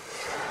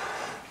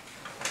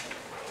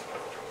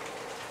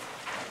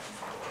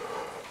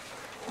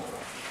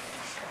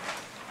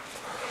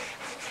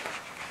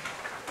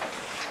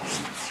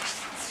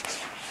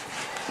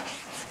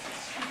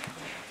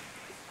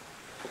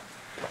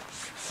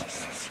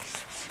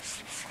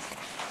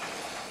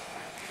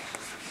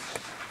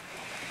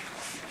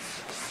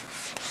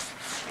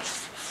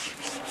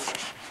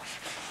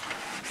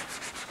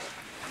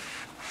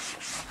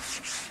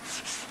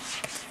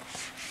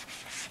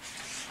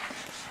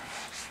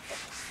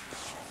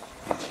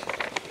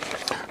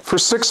 For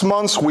 6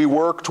 months, we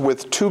worked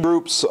with 2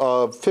 groups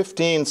of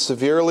 15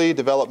 severely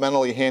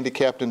developmentally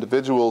handicapped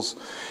individuals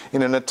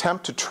in an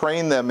attempt to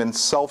train them in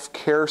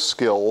self-care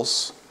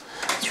skills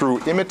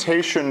through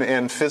imitation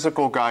and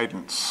physical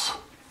guidance.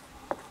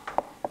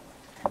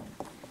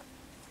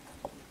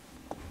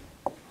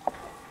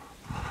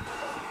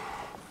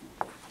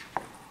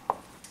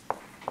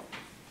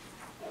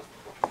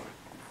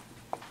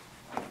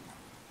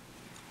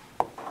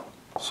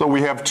 So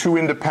we have 2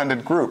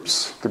 independent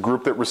groups, the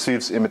group that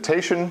receives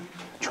imitation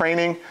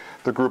training,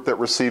 the group that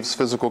receives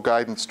physical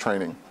guidance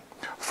training.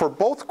 For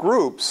both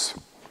groups,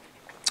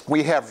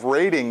 we have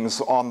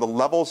ratings on the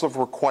levels of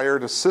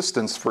required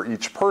assistance for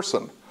each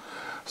person.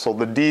 So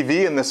the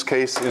DV in this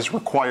case is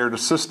required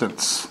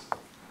assistance.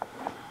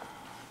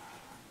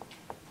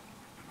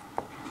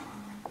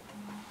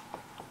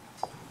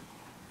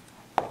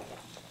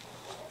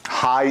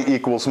 High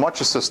equals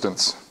much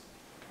assistance.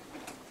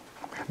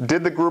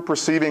 Did the group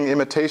receiving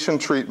imitation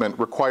treatment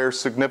require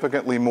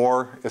significantly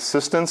more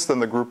assistance than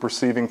the group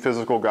receiving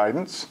physical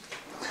guidance?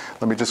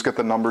 Let me just get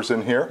the numbers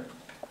in here.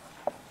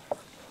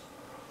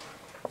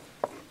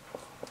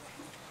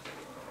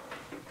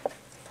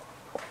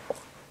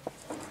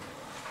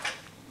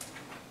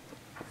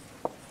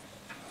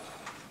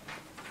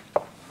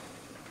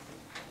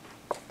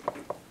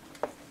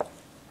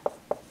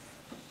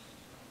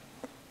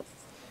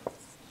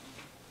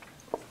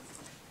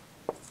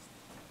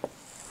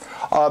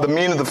 The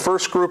mean of the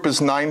first group is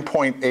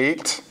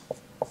 9.8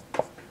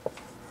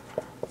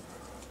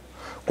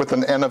 with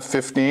an N of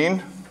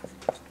 15.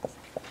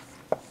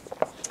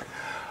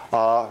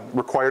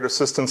 Required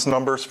assistance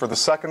numbers for the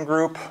second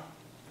group.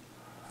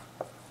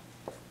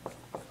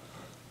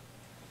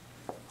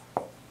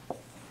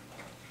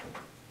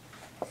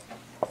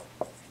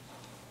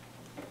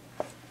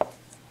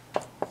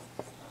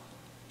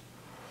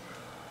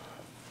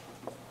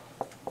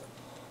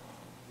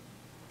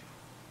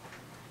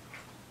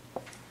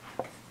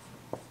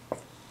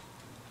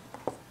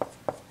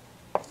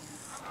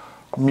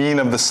 Mean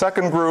of the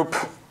second group,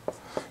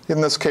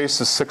 in this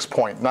case, is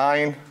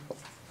 6.9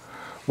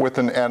 with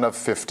an N of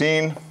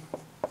 15.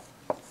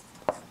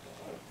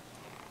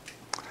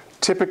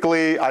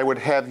 Typically, I would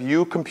have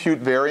you compute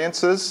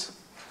variances.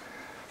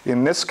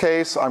 In this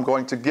case, I'm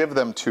going to give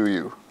them to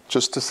you,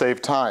 just to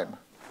save time.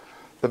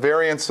 The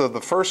variance of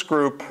the first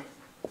group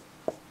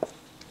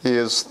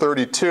is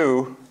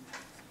 32.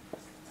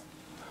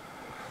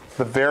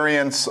 The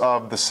variance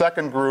of the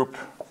second group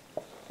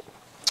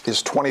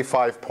is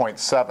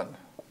 25.7.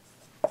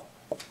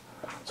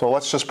 So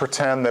let's just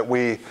pretend that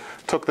we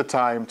took the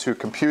time to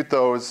compute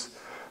those.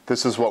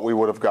 This is what we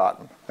would have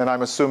gotten. And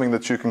I'm assuming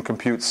that you can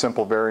compute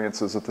simple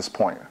variances at this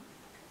point.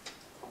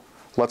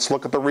 Let's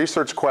look at the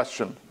research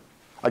question.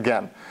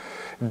 Again,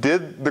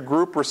 did the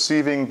group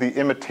receiving the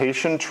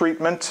imitation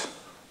treatment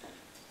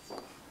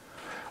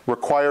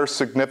require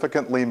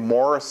significantly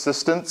more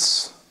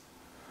assistance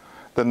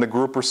than the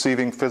group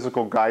receiving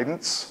physical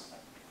guidance?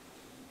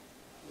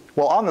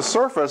 Well, on the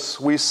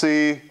surface, we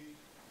see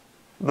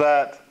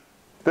that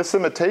this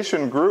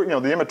imitation group,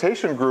 the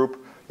imitation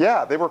group,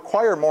 yeah, they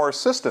require more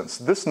assistance.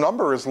 This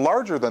number is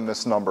larger than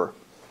this number.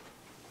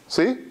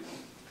 See?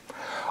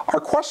 Our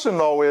question,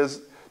 though,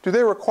 is, do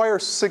they require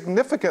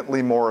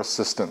significantly more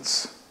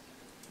assistance?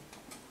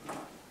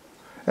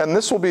 And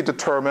this will be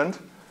determined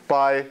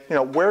by,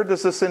 where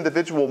does this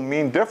individual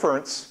mean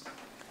difference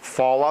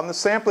fall on the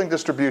sampling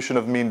distribution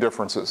of mean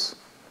differences?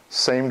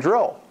 Same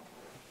drill.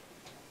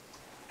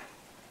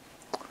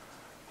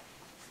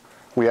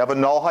 We have a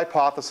null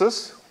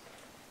hypothesis,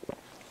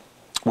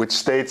 which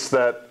states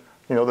that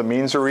the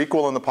means are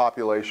equal in the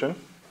population.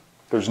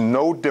 There's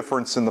no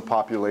difference in the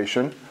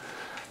population.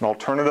 An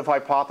alternative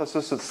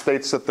hypothesis that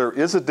states that there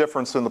is a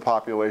difference in the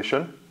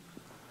population.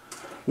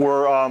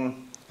 We're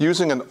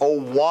using an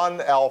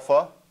O1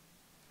 alpha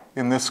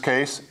in this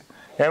case,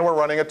 and we're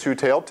running a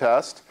two-tailed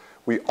test.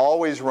 We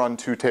always run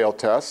two-tailed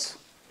tests.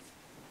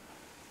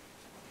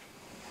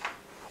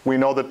 We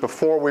know that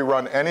before we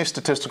run any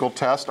statistical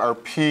test, our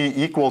P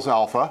equals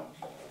alpha.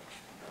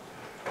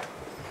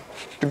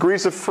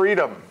 Degrees of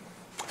freedom.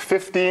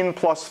 15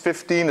 plus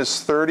 15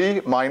 is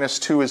 30, minus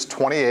 2 is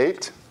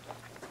 28.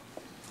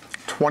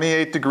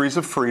 28 degrees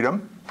of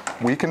freedom.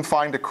 We can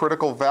find a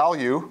critical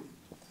value.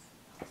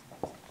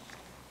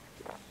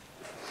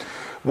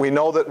 We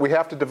know that we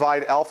have to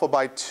divide alpha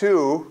by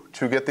 2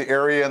 to get the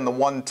area in the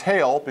one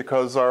tail,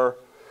 because our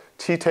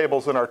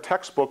t-tables in our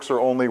textbooks are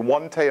only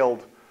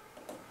one-tailed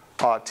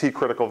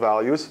t-critical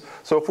values.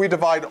 So if we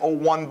divide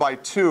O1 by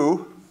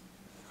 2,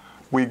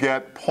 we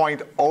get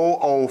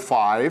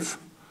 0.005.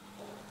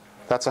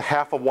 That's a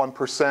half of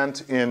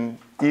 1% in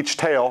each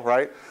tail,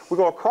 right? We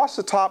go across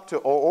the top to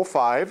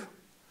 0.005,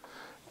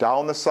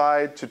 down the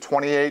side to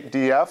 28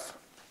 df.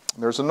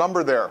 There's a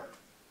number there.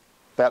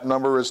 That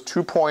number is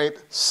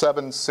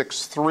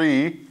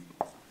 2.763.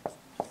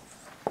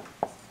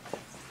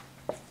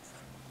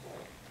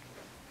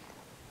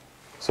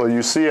 So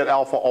you see at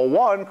alpha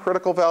O1,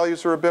 critical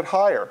values are a bit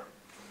higher.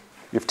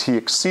 If t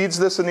exceeds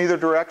this in either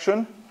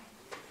direction,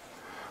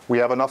 we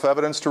have enough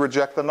evidence to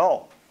reject the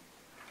null.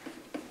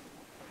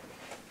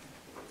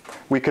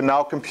 We can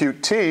now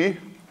compute t,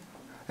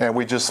 and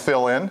we just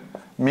fill in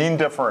mean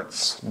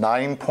difference,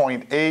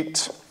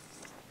 9.8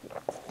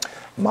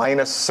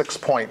 minus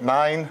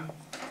 6.9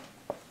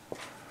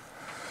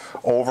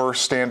 over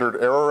standard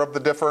error of the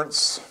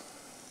difference.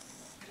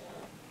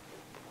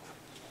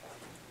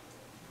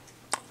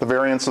 The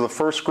variance of the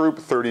first group,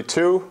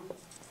 32,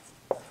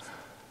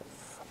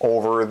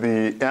 over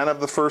the n of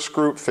the first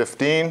group,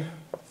 15,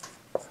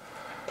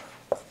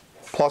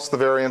 plus the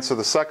variance of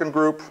the second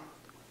group,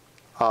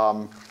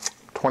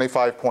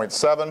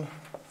 25.7,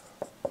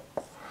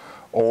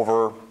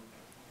 over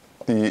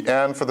the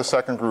n for the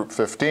second group,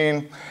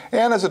 15.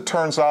 And as it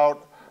turns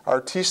out,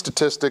 our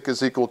t-statistic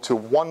is equal to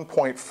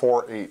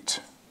 1.48.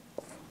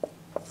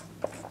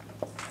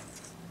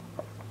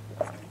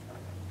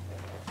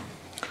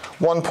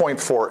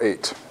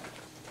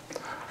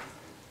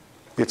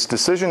 It's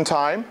decision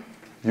time.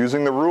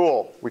 Using the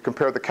rule, we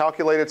compare the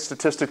calculated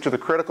statistic to the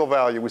critical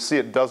value. We see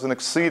it doesn't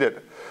exceed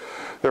it.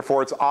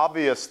 Therefore, it's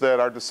obvious that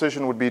our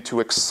decision would be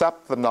to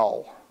accept the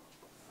null.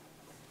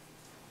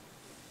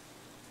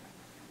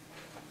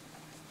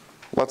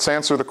 Let's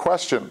answer the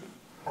question.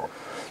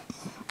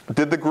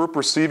 Did the group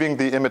receiving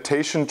the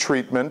imitation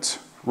treatment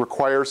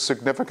require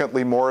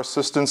significantly more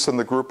assistance than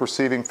the group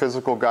receiving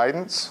physical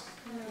guidance?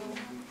 No.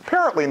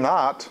 Apparently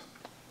not.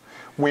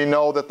 We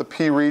know that the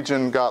P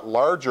region got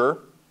larger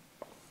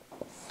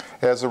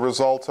as a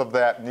result of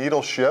that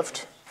needle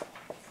shift.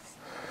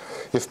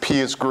 If P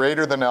is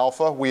greater than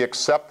alpha, we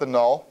accept the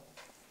null.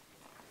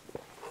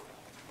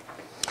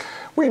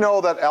 We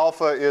know that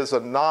alpha is a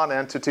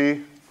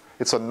non-entity.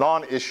 It's a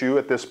non-issue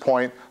at this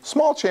point.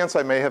 Small chance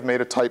I may have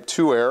made a type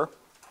 2 error.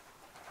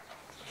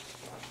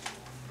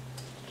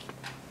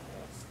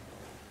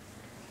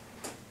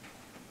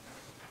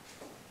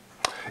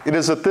 It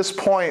is at this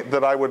point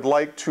that I would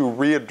like to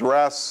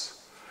readdress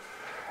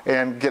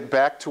and get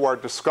back to our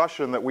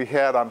discussion that we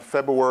had on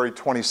February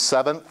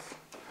 27th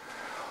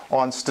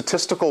on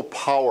statistical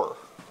power.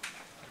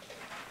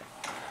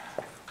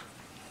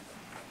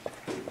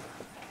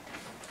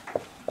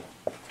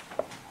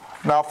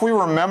 Now, if we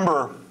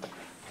remember,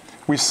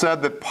 we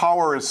said that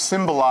power is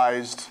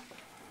symbolized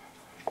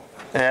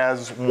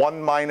as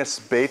 1 minus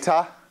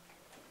beta.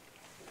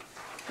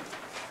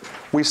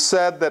 We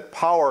said that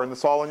power, and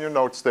it's all in your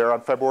notes there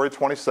on February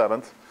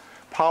 27th,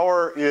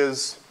 power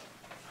is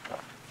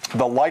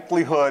the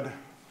likelihood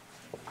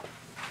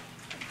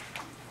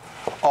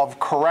of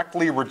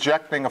correctly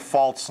rejecting a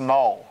false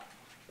null.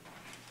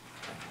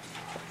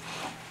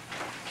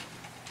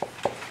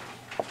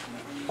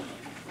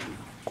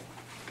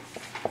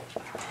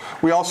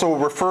 We also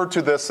refer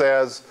to this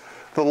as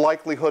the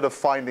likelihood of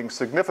finding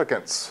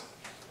significance.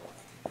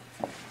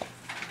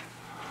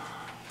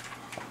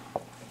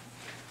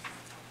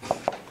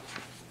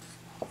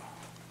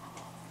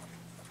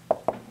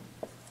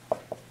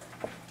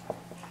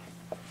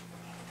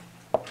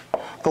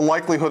 The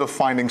likelihood of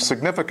finding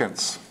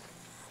significance.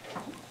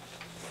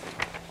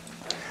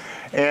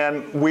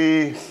 And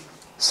we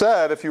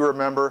said, if you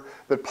remember,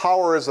 that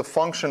power is a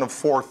function of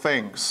 4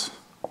 things.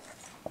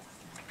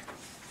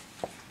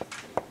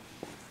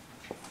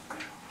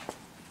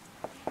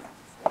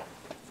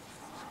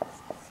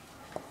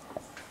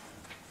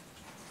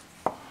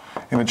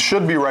 And it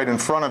should be right in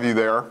front of you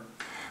there.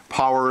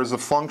 Power is a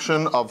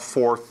function of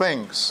 4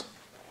 things.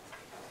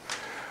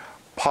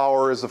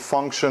 Power is a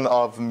function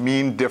of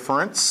mean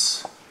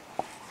difference,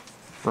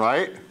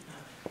 right?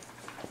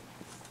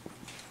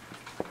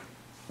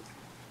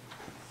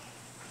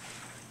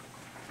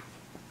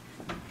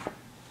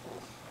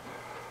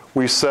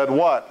 We said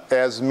what?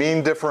 As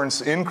mean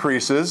difference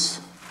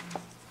increases,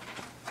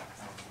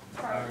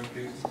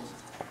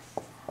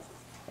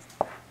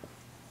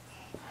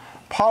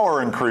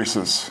 power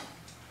increases.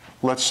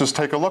 Let's just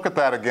take a look at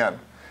that again.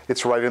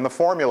 It's right in the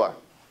formula.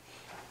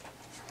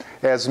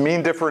 As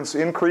mean difference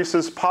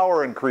increases,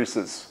 power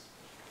increases.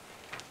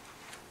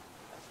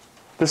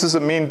 This is a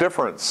mean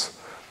difference.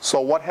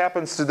 So what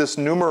happens to this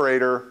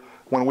numerator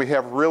when we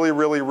have really,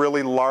 really,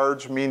 really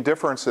large mean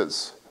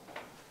differences?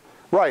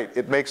 Right,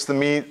 it makes the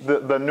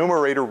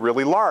numerator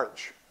really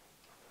large.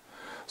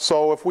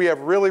 So if we have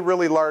really,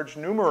 really large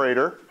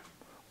numerator,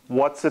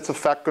 what's its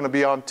effect going to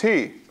be on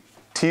t?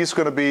 T is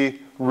going to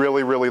be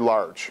really, really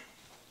large.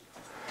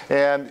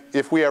 And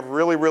if we have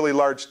really, really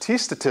large t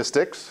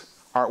statistics,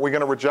 aren't we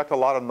going to reject a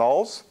lot of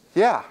nulls?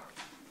 Yeah.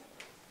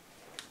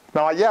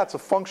 Now, yeah, it's a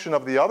function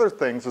of the other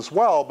things as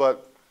well,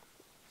 but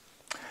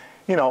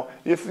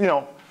if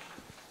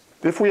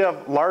we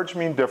have large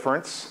mean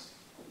difference,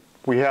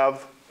 we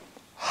have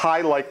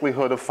high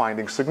likelihood of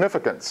finding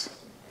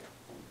significance.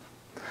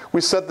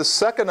 We said the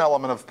second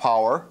element of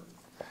power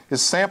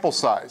is sample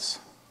size.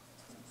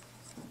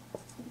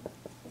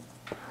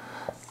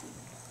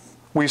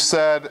 We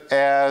said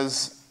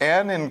as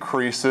n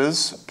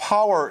increases,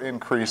 power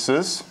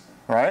increases,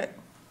 right?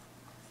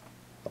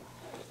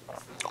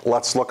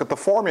 Let's look at the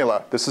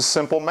formula. This is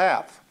simple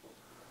math.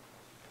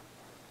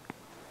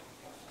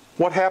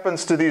 What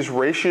happens to these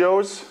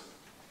ratios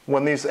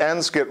when these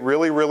n's get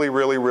really, really,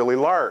 really, really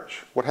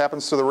large? What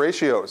happens to the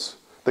ratios?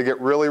 They get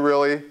really,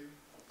 really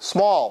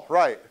small,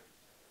 right?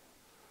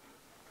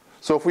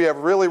 So if we have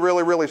really,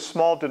 really, really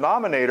small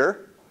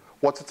denominator,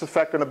 what's its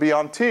effect going to be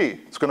on t?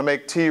 It's going to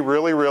make t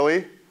really,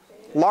 really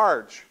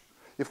large.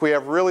 If we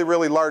have really,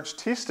 really large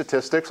t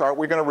statistics, aren't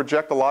we going to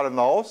reject a lot of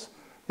nulls?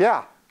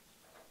 Yeah.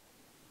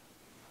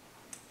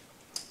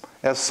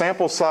 As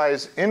sample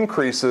size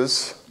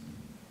increases,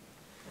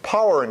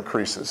 power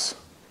increases.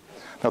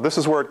 Now this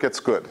is where it gets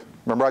good.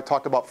 Remember I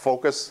talked about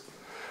focus?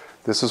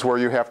 This is where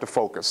you have to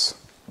focus,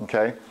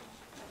 okay?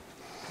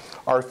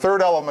 Our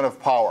third element of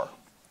power,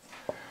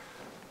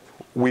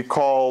 we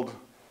called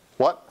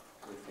what?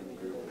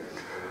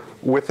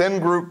 Within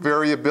group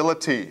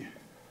variability.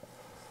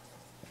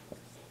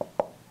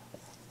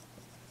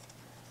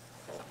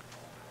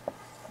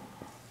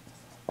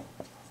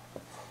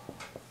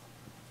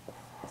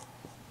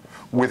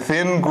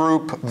 Within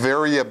group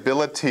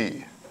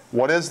variability.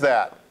 What is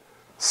that?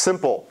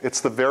 Simple.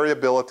 It's the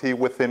variability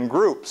within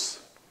groups.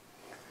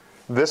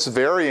 This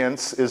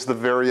variance is the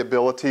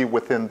variability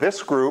within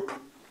this group.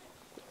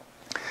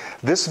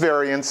 This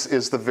variance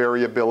is the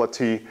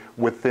variability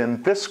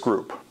within this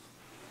group.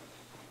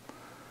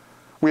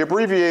 We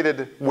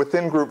abbreviated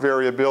within group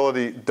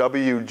variability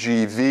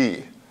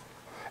WGV.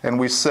 And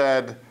we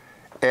said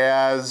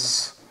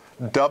as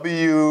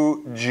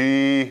WGV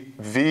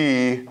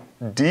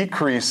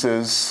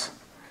decreases,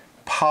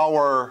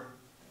 power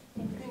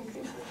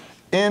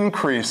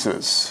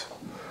increases.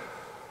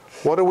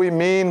 What do we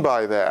mean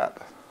by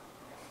that?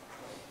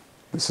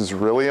 This is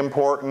really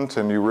important,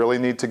 and you really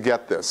need to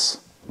get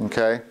this,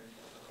 okay?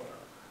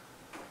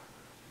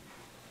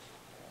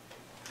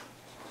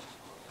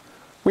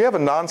 We have a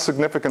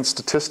non-significant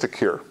statistic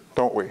here,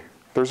 don't we?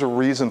 There's a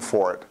reason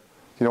for it.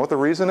 You know what the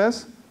reason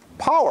is?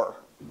 Power.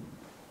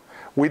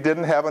 We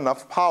didn't have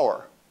enough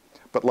power.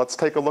 But let's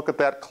take a look at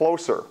that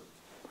closer.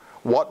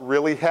 What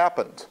really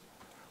happened?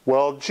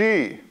 Well,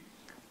 gee,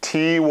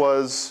 T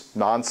was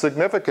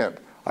non-significant.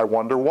 I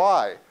wonder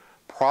why.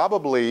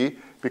 Probably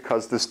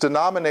because this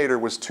denominator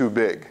was too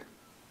big.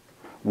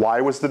 Why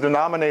was the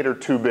denominator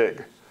too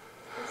big?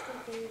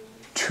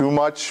 Too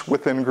much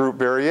within group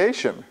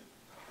variation.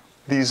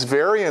 These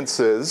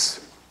variances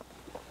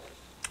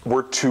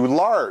were too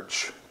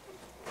large.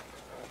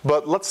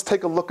 But let's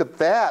take a look at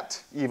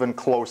that even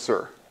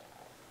closer.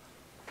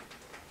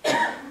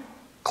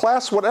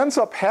 Class, what ends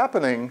up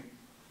happening,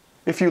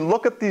 if you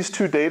look at these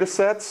two data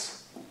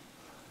sets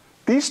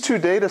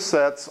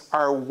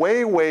are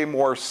way, way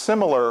more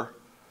similar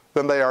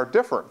than they are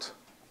different.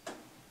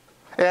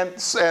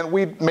 And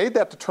we made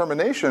that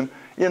determination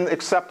in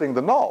accepting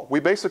the null. We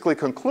basically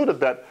concluded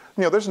that,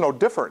 you know, there's no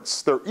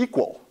difference. They're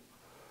equal.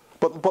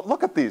 But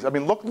look at these. I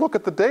mean, look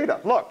at the data.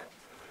 Look.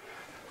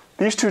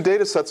 These two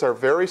data sets are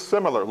very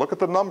similar. Look at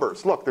the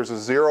numbers. Look, there's a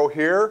 0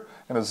 here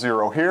and a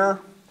 0 here,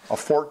 a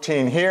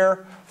 14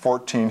 here,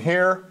 14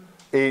 here,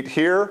 8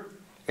 here,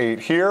 8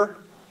 here.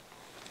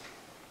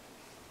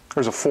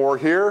 There's a 4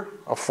 here,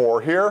 a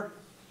 4 here.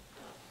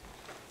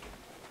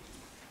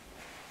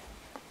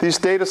 These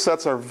data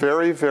sets are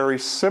very, very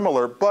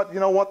similar, but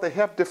you know what? They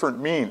have different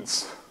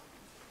means.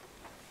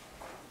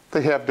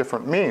 They have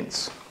different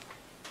means.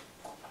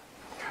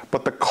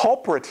 But the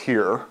culprit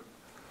here,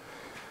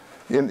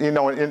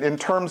 in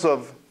terms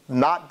of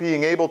not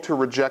being able to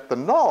reject the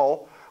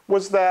null,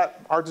 was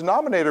that our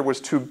denominator was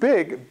too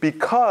big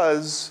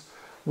because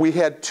we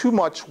had too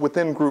much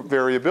within group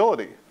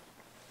variability.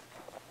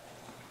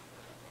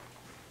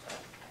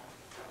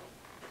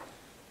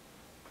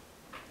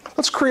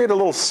 Let's create a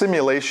little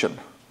simulation.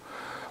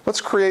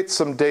 Let's create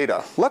some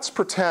data. Let's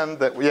pretend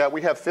that, yeah,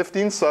 we have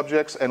 15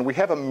 subjects and we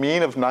have a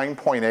mean of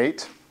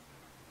 9.8.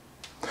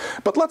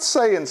 But let's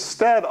say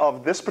instead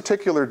of this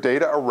particular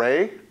data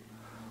array,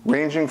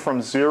 ranging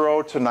from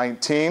 0 to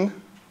 19,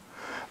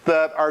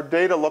 that our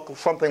data look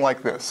something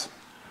like this,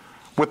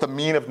 with a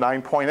mean of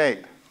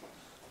 9.8.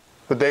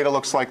 The data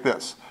looks like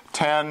this: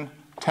 10,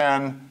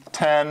 10,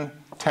 10,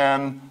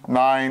 10,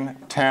 9,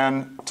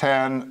 10,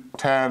 10,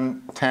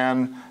 10,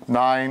 10,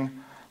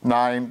 9,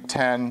 9,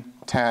 10,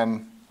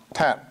 10,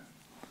 10.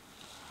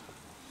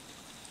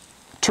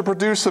 To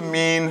produce a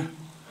mean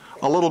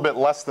a little bit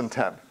less than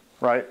 10,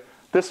 right?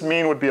 This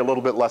mean would be a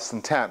little bit less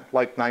than 10,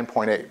 like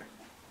 9.8.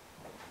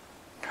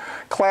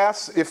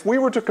 Class, if we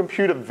were to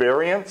compute a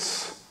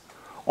variance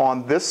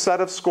on this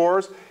set of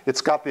scores,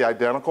 it's got the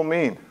identical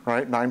mean,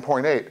 right?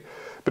 9.8.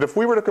 But if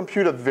we were to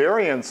compute a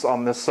variance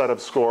on this set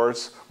of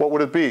scores, what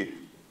would it be?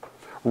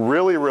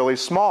 Really, really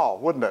small,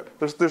 wouldn't it?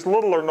 There's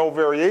little or no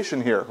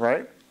variation here,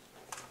 right?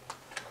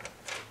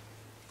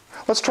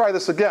 Let's try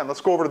this again.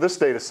 Let's go over to this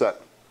data set.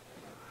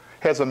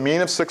 It has a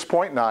mean of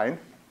 6.9.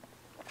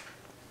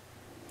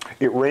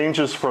 It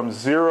ranges from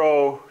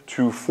 0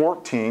 to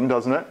 14,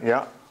 doesn't it?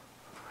 Yeah.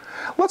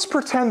 Let's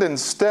pretend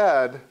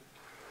instead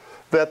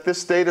that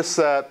this data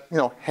set,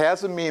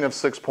 has a mean of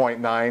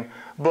 6.9,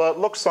 but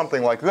looks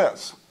something like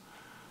this: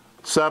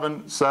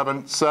 7,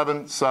 7,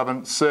 7,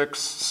 7, 6,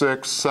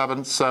 6,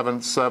 7,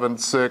 7, 7,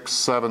 6,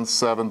 7,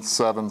 7,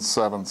 7,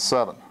 7,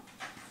 7.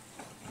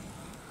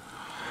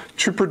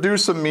 To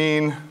produce a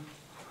mean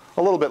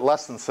a little bit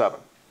less than 7.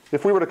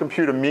 If we were to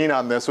compute a mean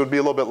on this, it would be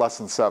a little bit less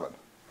than 7,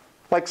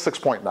 like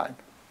 6.9.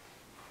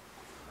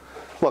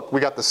 Look,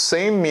 we got the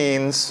same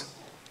means.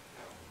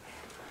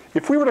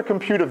 If we were to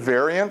compute a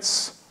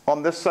variance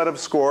on this set of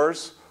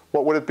scores,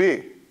 what would it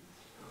be?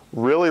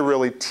 Really,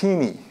 really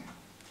teeny.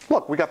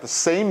 Look, we got the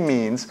same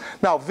means.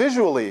 Now,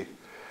 visually,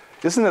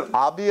 isn't it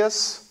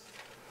obvious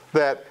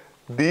that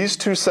these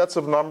two sets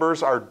of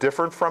numbers are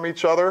different from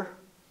each other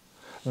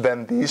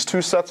than these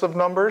two sets of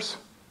numbers?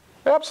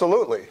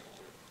 Absolutely,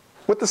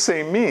 with the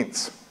same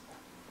means.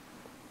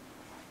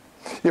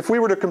 If we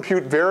were to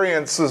compute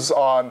variances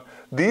on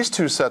these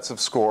two sets of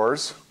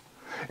scores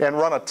and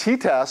run a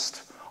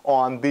t-test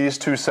on these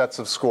two sets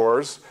of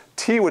scores,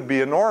 t would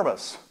be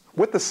enormous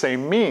with the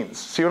same means.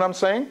 See what I'm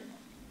saying?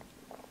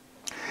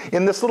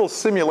 In this little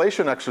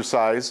simulation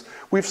exercise,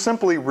 we've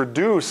simply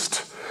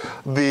reduced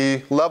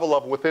the level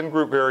of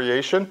within-group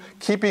variation,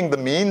 keeping the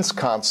means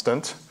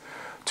constant,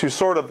 to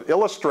sort of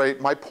illustrate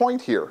my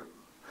point here,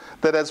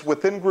 that as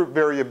within-group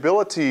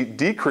variability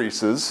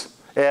decreases,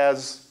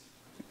 as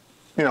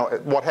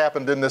what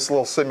happened in this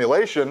little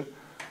simulation,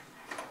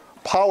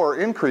 power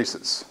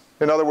increases.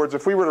 In other words,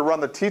 if we were to run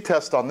the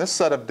t-test on this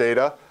set of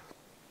data,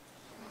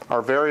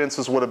 our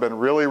variances would have been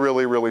really,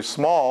 really, really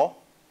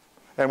small,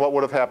 and what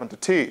would have happened to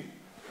t?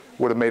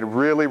 Would have made it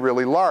really,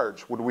 really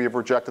large. Would we have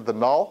rejected the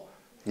null?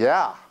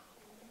 Yeah.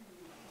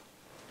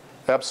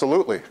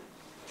 Absolutely.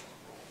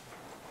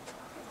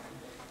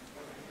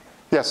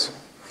 Yes?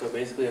 So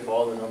basically, if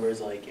all the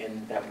numbers like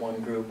in that one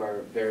group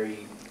are very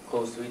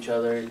close to each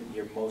other,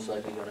 you're most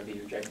likely going to be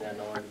rejecting that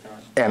null every time.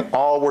 And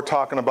all we're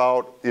talking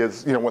about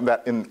is, when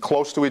that in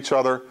close to each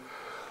other,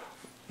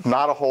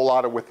 not a whole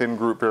lot of within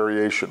group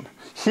variation.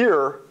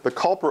 Here, the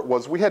culprit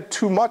was we had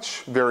too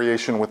much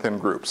variation within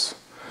groups.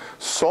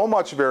 So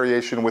much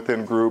variation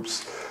within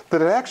groups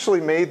that it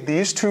actually made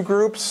these two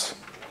groups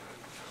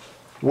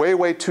way,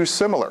 way too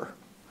similar.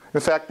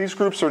 In fact, these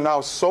groups are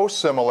now so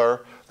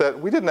similar that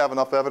we didn't have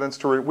enough evidence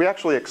to, we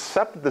actually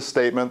accepted the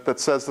statement that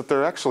says that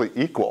they're actually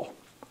equal.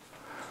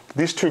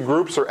 These two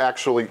groups are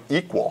actually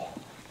equal,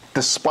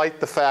 despite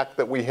the fact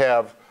that we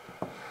have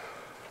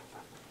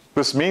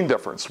this mean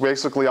difference.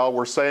 Basically, all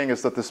we're saying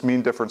is that this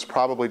mean difference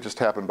probably just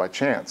happened by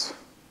chance.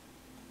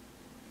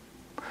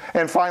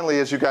 And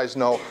finally, as you guys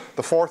know,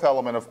 the fourth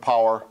element of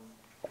power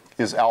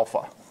is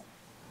alpha.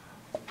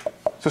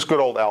 Just good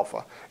old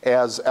alpha.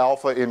 As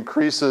alpha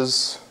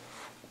increases,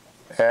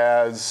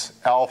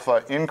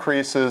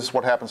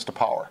 what happens to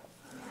power?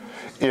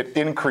 It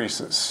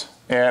increases.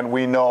 And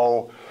we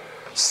know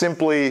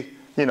simply,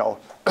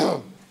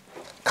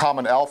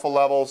 common alpha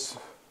levels.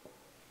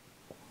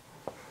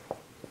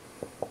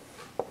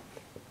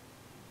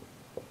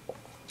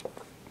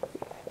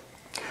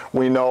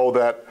 We know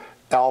that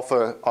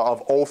alpha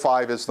of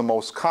 0.5 is the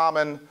most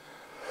common.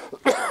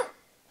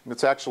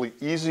 It's actually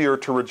easier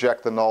to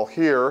reject the null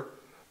here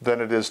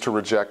than it is to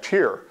reject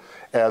here.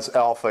 As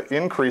alpha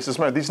increases,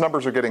 remember these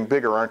numbers are getting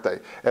bigger, aren't they?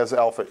 As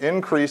alpha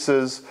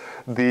increases,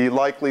 the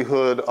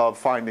likelihood of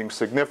finding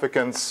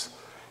significance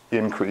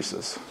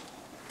increases.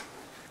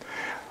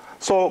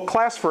 So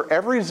class, for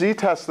every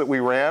z-test that we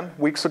ran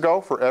weeks ago,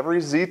 for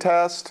every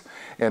z-test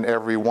and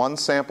every one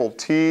sample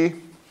t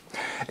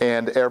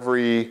and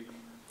every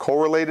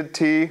correlated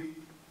t,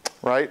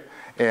 right,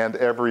 and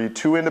every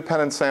two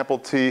independent sample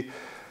t,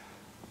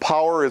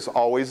 power is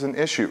always an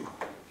issue.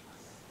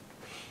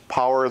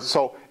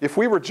 So if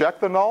we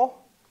reject the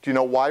null, do you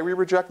know why we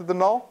rejected the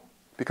null?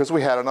 Because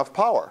we had enough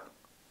power.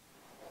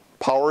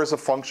 Power is a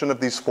function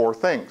of these four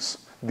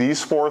things.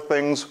 These four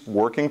things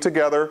working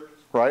together,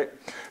 right,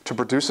 to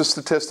produce a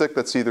statistic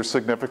that's either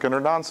significant or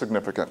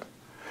non-significant.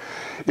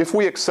 If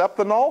we accept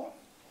the null,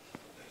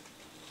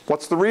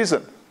 what's the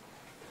reason?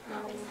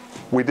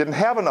 We didn't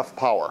have enough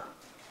power.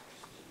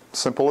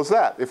 Simple as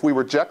that. If we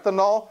reject the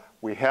null,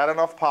 we had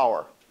enough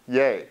power.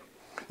 Yay.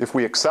 If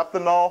we accept the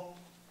null,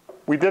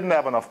 we didn't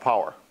have enough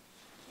power.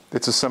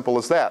 It's as simple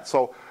as that.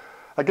 So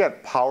again,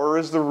 power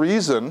is the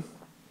reason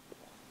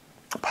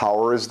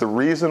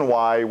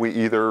why we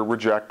either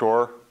reject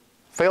or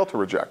fail to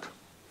reject.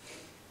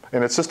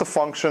 And it's just a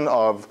function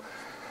of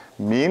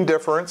mean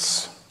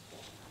difference,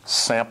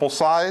 sample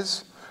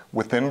size,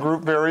 within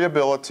group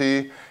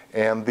variability,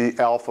 and the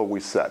alpha we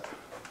set.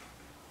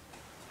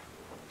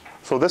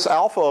 So this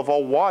alpha of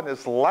 0.1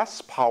 is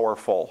less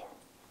powerful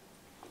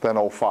than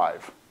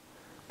 0.5.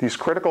 These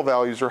critical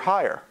values are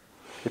higher.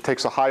 It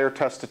takes a higher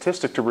test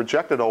statistic to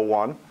reject at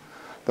 0.1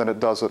 than it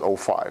does at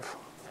 0.5.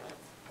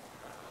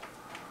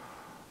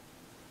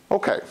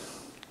 Okay.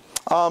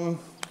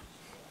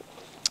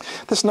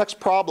 This next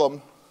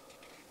problem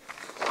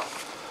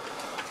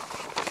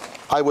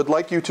I would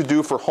like you to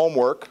do for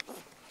homework.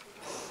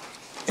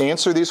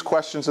 Answer these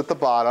questions at the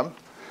bottom.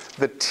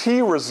 The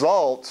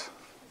t-result,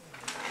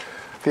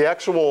 the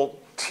actual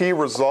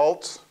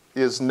t-result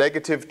is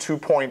negative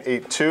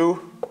 2.82.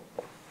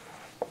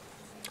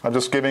 I'm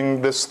just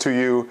giving this to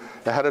you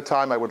ahead of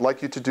time. I would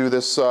like you to do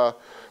this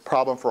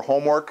problem for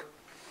homework.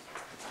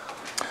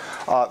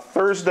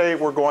 Thursday,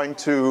 we're going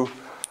to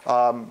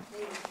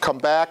come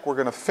back. We're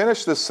going to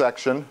finish this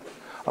section.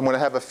 I'm going to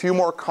have a few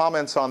more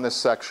comments on this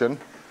section.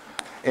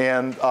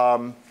 And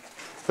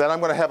then I'm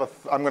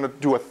going to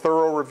do a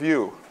thorough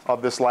review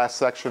of this last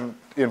section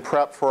in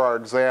prep for our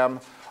exam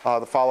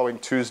the following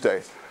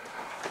Tuesday.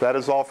 That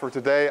is all for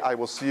today. I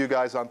will see you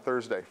guys on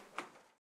Thursday.